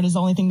from the Lord is the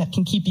only thing that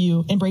can keep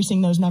you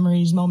embracing those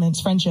memories, moments,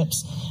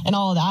 friendships, and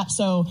all of that.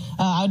 So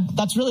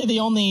that's really the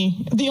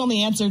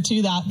only answer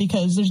to that,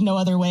 because there's no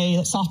other way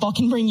that softball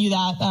can bring you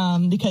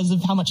that, because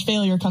of how much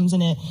failure comes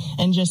in it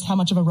and just how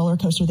much of a roller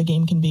coaster the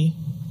game can be.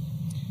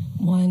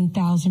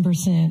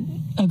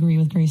 1,000% agree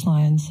with Grace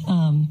Lyons.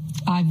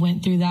 I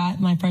went through that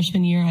my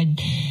freshman year.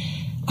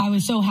 I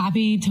was so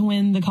happy to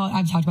win the college.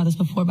 I've talked about this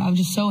before, but I was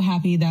just so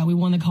happy that we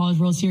won the College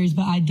World Series,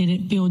 but I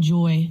didn't feel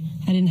joy.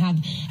 I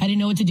didn't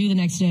know what to do the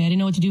next day. I didn't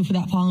know what to do for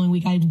that following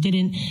week. I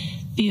didn't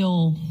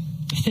feel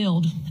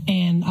filled,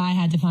 and I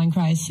had to find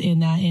Christ in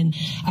that. And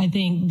I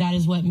think that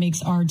is what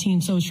makes our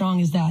team so strong,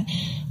 is that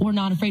we're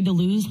not afraid to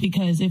lose,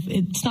 because if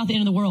it's not the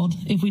end of the world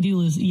if we do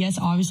lose. Yes,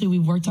 obviously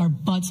we've worked our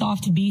butts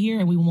off to be here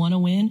and we want to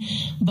win,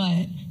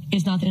 but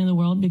it's not the end of the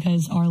world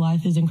because our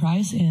life is in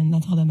Christ, and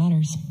that's all that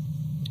matters.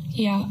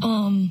 Yeah,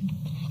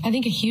 I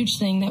think a huge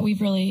thing that we've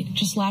really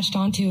just latched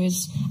onto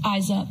is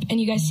eyes up.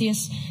 And you guys see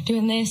us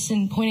doing this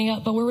and pointing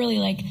up, but we're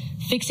really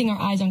fixing our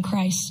eyes on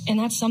Christ. And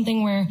that's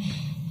something where,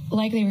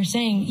 like they were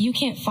saying, you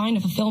can't find a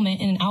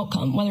fulfillment in an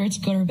outcome, whether it's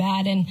good or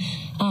bad. And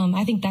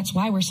I think that's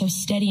why we're so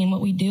steady in what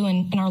we do,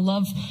 and our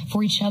love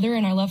for each other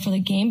and our love for the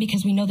game,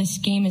 because we know this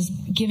game is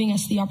giving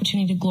us the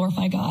opportunity to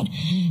glorify God.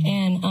 Mm-hmm.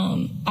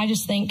 And I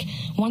just think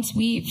once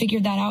we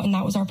figured that out and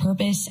that was our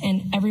purpose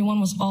and everyone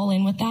was all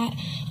in with that,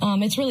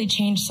 it's really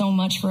changed so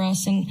much for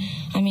us. And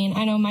I mean,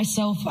 I know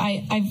myself,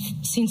 I've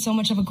seen so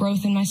much of a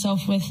growth in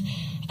myself with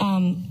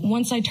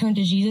once I turned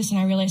to Jesus and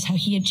I realized how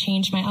he had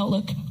changed my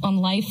outlook on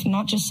life,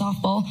 not just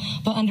softball,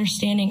 but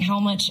understanding how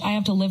much I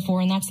have to live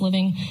for, and that's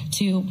living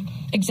to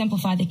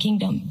exemplify the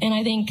kingdom. And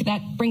I think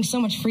that brings so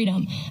much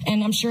freedom.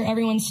 And I'm sure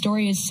everyone's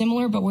story is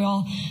similar, but we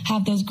all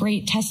have those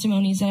great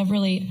testimonies that have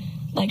really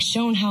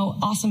shown how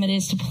awesome it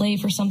is to play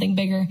for something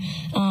bigger.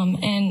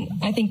 And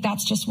I think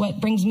that's just what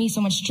brings me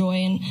so much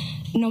joy. And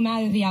no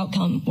matter the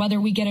outcome, whether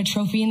we get a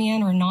trophy in the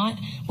end or not,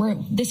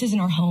 this isn't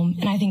our home.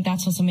 And I think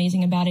that's what's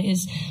amazing about it,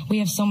 is we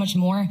have so much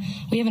more.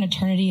 We have an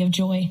eternity of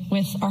joy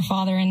with our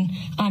Father, and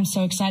I'm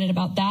so excited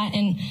about that.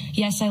 And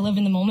yes, I live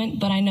in the moment,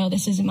 but I know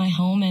this isn't my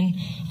home. And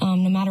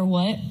no matter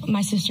what,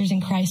 my sisters in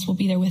Christ will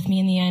be there with me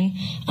in the end,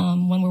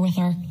 when we're with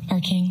our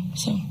King.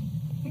 So.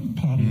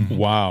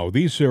 Wow,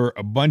 these are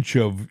a bunch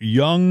of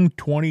young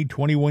 20,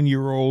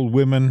 21-year-old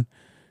women.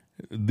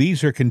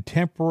 These are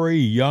contemporary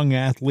young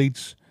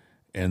athletes,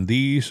 and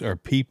these are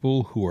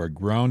people who are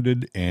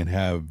grounded and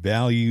have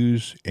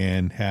values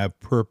and have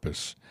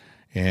purpose.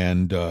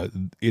 And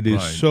it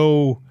is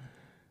so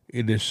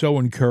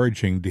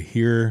encouraging to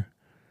hear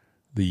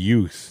the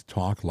youth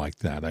talk like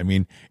that. I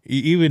mean,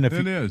 even if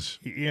it is,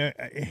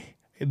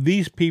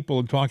 these people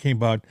are talking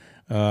about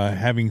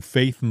having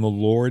faith in the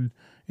Lord.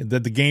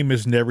 that the game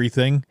isn't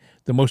everything.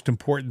 The most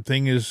important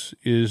thing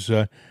is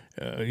a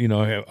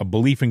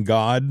belief in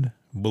God,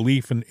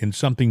 belief in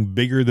something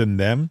bigger than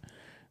them.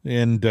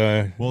 And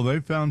well, they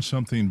found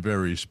something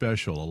very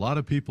special. A lot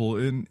of people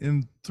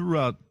in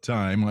throughout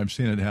time, I've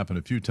seen it happen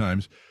a few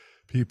times,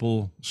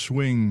 people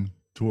swing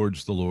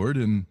towards the Lord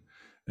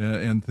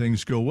and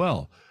things go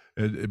well.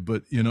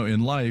 But,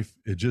 in life,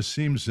 it just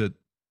seems that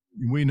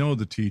we know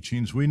the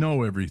teachings, we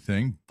know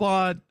everything,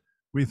 but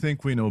we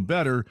think we know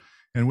better,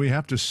 and we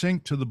have to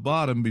sink to the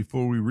bottom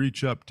before we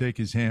reach up, take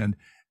his hand,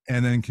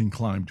 and then can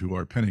climb to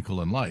our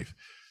pinnacle in life.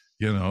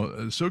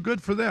 So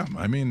good for them.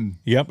 I mean,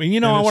 yep. And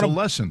it's a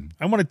lesson.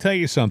 I want to tell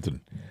you something.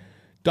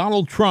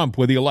 Donald Trump,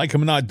 whether you like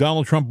him or not,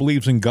 Donald Trump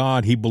believes in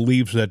God. He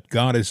believes that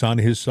God is on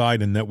his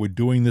side and that we're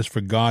doing this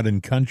for God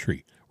and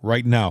country.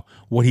 Right now,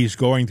 what he's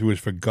going through is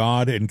for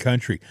God and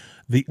country.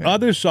 The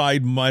other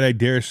side, might I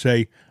dare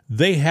say,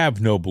 they have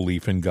no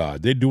belief in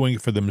God. They're doing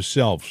it for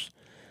themselves.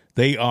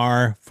 They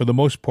are, for the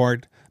most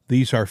part,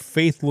 these are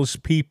faithless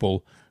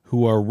people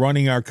who are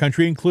running our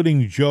country,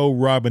 including Joe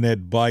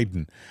Robinette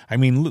Biden. I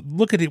mean,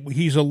 look at it.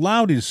 He's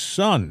allowed his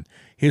son,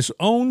 his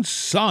own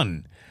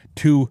son,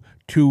 to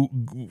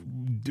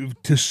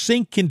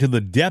sink into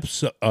the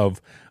depths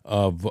of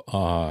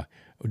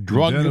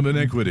drug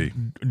iniquity,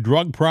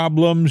 drug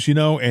problems,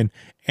 and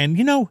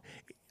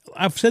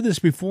I've said this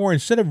before.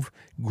 Instead of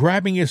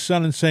grabbing his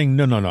son and saying,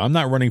 no, I'm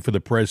not running for the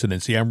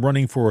presidency. I'm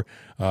running for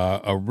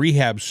a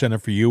rehab center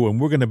for you,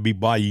 and we're going to be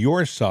by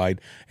your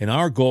side. And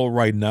our goal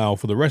right now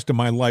for the rest of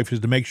my life is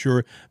to make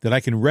sure that I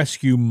can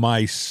rescue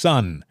my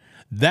son.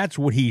 That's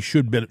what he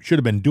should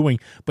have been doing.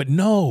 But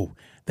no,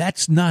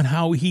 that's not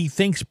how he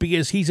thinks,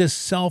 because he's a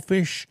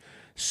selfish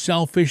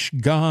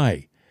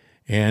guy.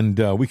 And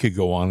we could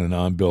go on and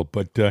on, Bill,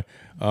 but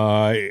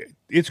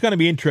it's going to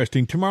be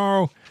interesting.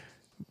 Tomorrow,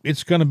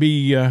 it's going to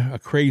be a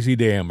crazy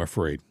day, I'm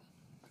afraid.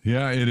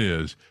 Yeah, it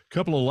is. A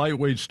couple of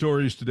lightweight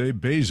stories today.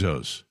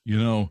 Bezos,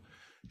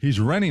 he's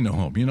renting a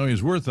home.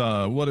 He's worth,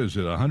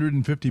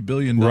 $150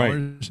 billion?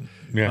 Right.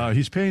 Yeah.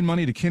 He's paying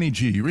money to Kenny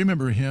G. You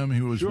remember him?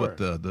 He was sure.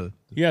 the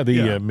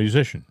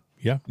musician.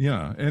 Yeah.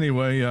 Yeah.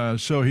 Anyway,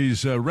 so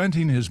he's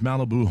renting his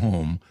Malibu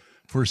home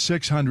for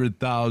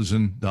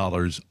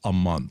 $600,000 a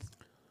month.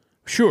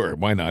 Sure,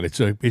 why not?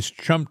 It's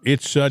chump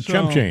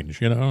change,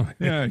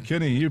 Yeah,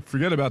 Kenny, you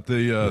forget about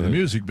the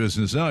music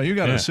business. No, you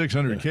got a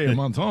 $600K a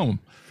month home.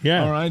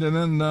 Yeah. All right, and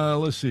then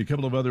let's see a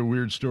couple of other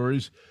weird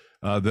stories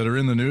that are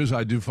in the news.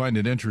 I do find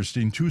it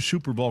interesting. 2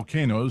 super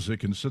volcanoes that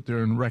can sit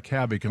there and wreak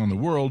havoc on the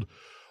world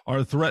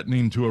are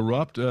threatening to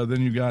erupt.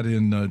 Then you got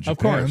in Japan. Of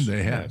course.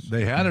 They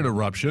had an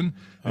eruption.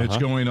 It's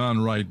going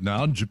on right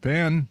now.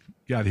 Japan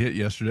got hit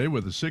yesterday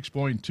with a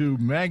 6.2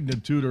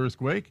 magnitude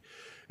earthquake,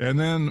 and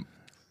then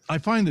I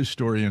find this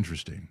story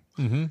interesting.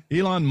 Mm-hmm.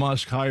 Elon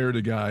Musk hired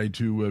a guy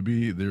to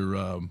be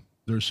their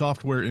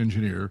software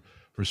engineer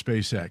for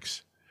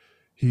SpaceX.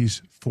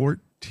 He's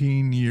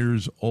 14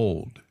 years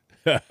old,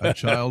 a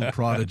child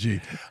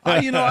prodigy.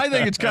 I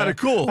think it's kind of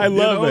cool. I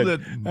love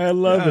it. I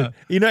love it.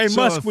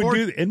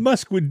 And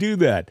Musk would do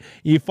that.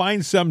 You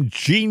find some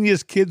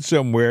genius kid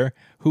somewhere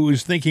who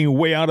is thinking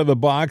way out of the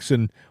box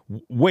and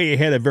way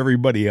ahead of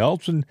everybody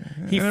else, and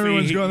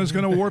everyone's going, it's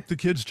going to warp the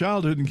kid's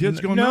childhood, and kids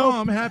go, no,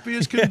 I'm happy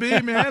as can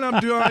be, man. I'm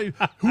doing.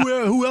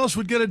 Who else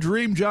would get a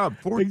dream job?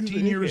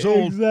 14 years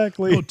old,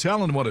 exactly. No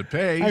telling what it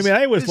pays. I mean,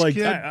 I was like,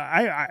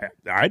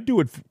 I'd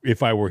do it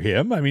if I were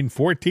him. I mean,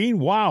 14,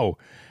 wow.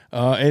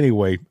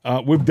 Anyway,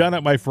 we've done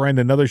it, my friend.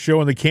 Another show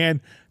in the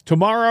can.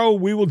 Tomorrow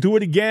we will do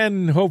it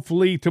again.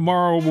 Hopefully,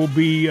 tomorrow will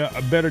be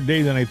a better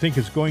day than I think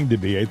it's going to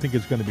be. I think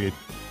it's going to be a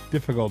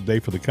difficult day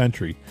for the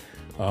country,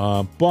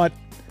 but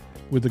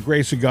with the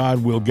grace of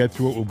God, we'll get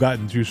through it. We've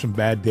gotten through some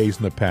bad days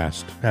in the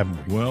past,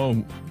 haven't we? Well,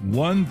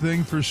 one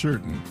thing for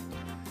certain.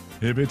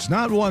 If it's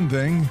not one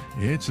thing,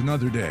 it's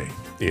another day.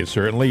 It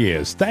certainly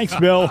is. Thanks,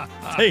 Bill.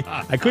 Hey,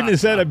 I couldn't have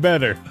said it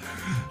better.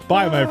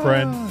 Bye, my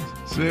friend.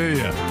 See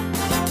ya.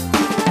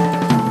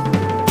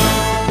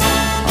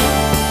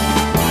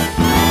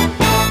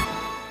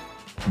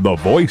 The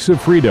Voice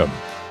of Freedom,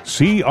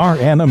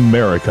 CRN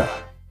America.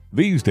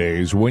 These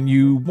days, when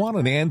you want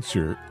an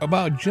answer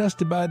about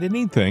just about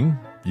anything,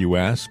 you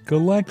ask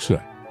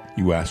Alexa.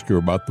 You ask her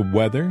about the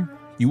weather.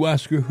 You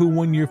ask her who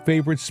won your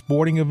favorite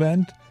sporting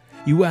event.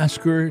 You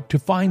ask her to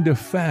find a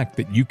fact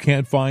that you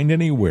can't find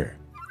anywhere.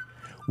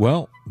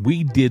 Well,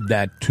 we did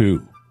that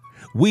too.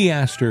 We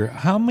asked her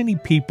how many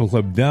people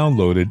have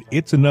downloaded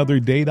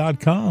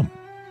it'sanotherday.com.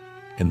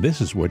 And this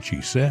is what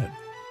she said.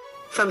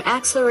 From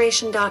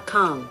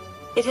acceleration.com.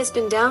 It has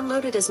been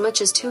downloaded as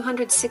much as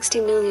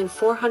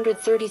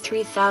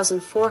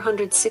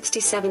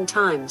 260,433,467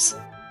 times.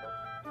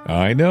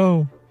 I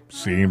know.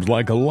 Seems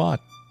like a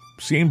lot.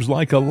 Seems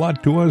like a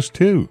lot to us,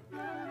 too.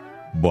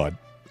 But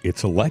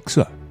it's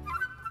Alexa.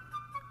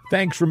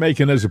 Thanks for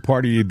making us a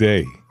part of your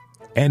day.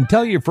 And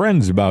tell your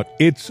friends about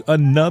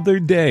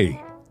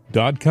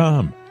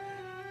it'sanotherday.com.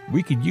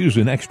 We could use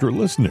an extra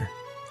listener.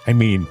 I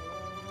mean,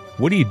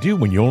 what do you do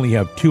when you only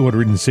have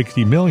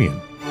 260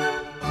 million?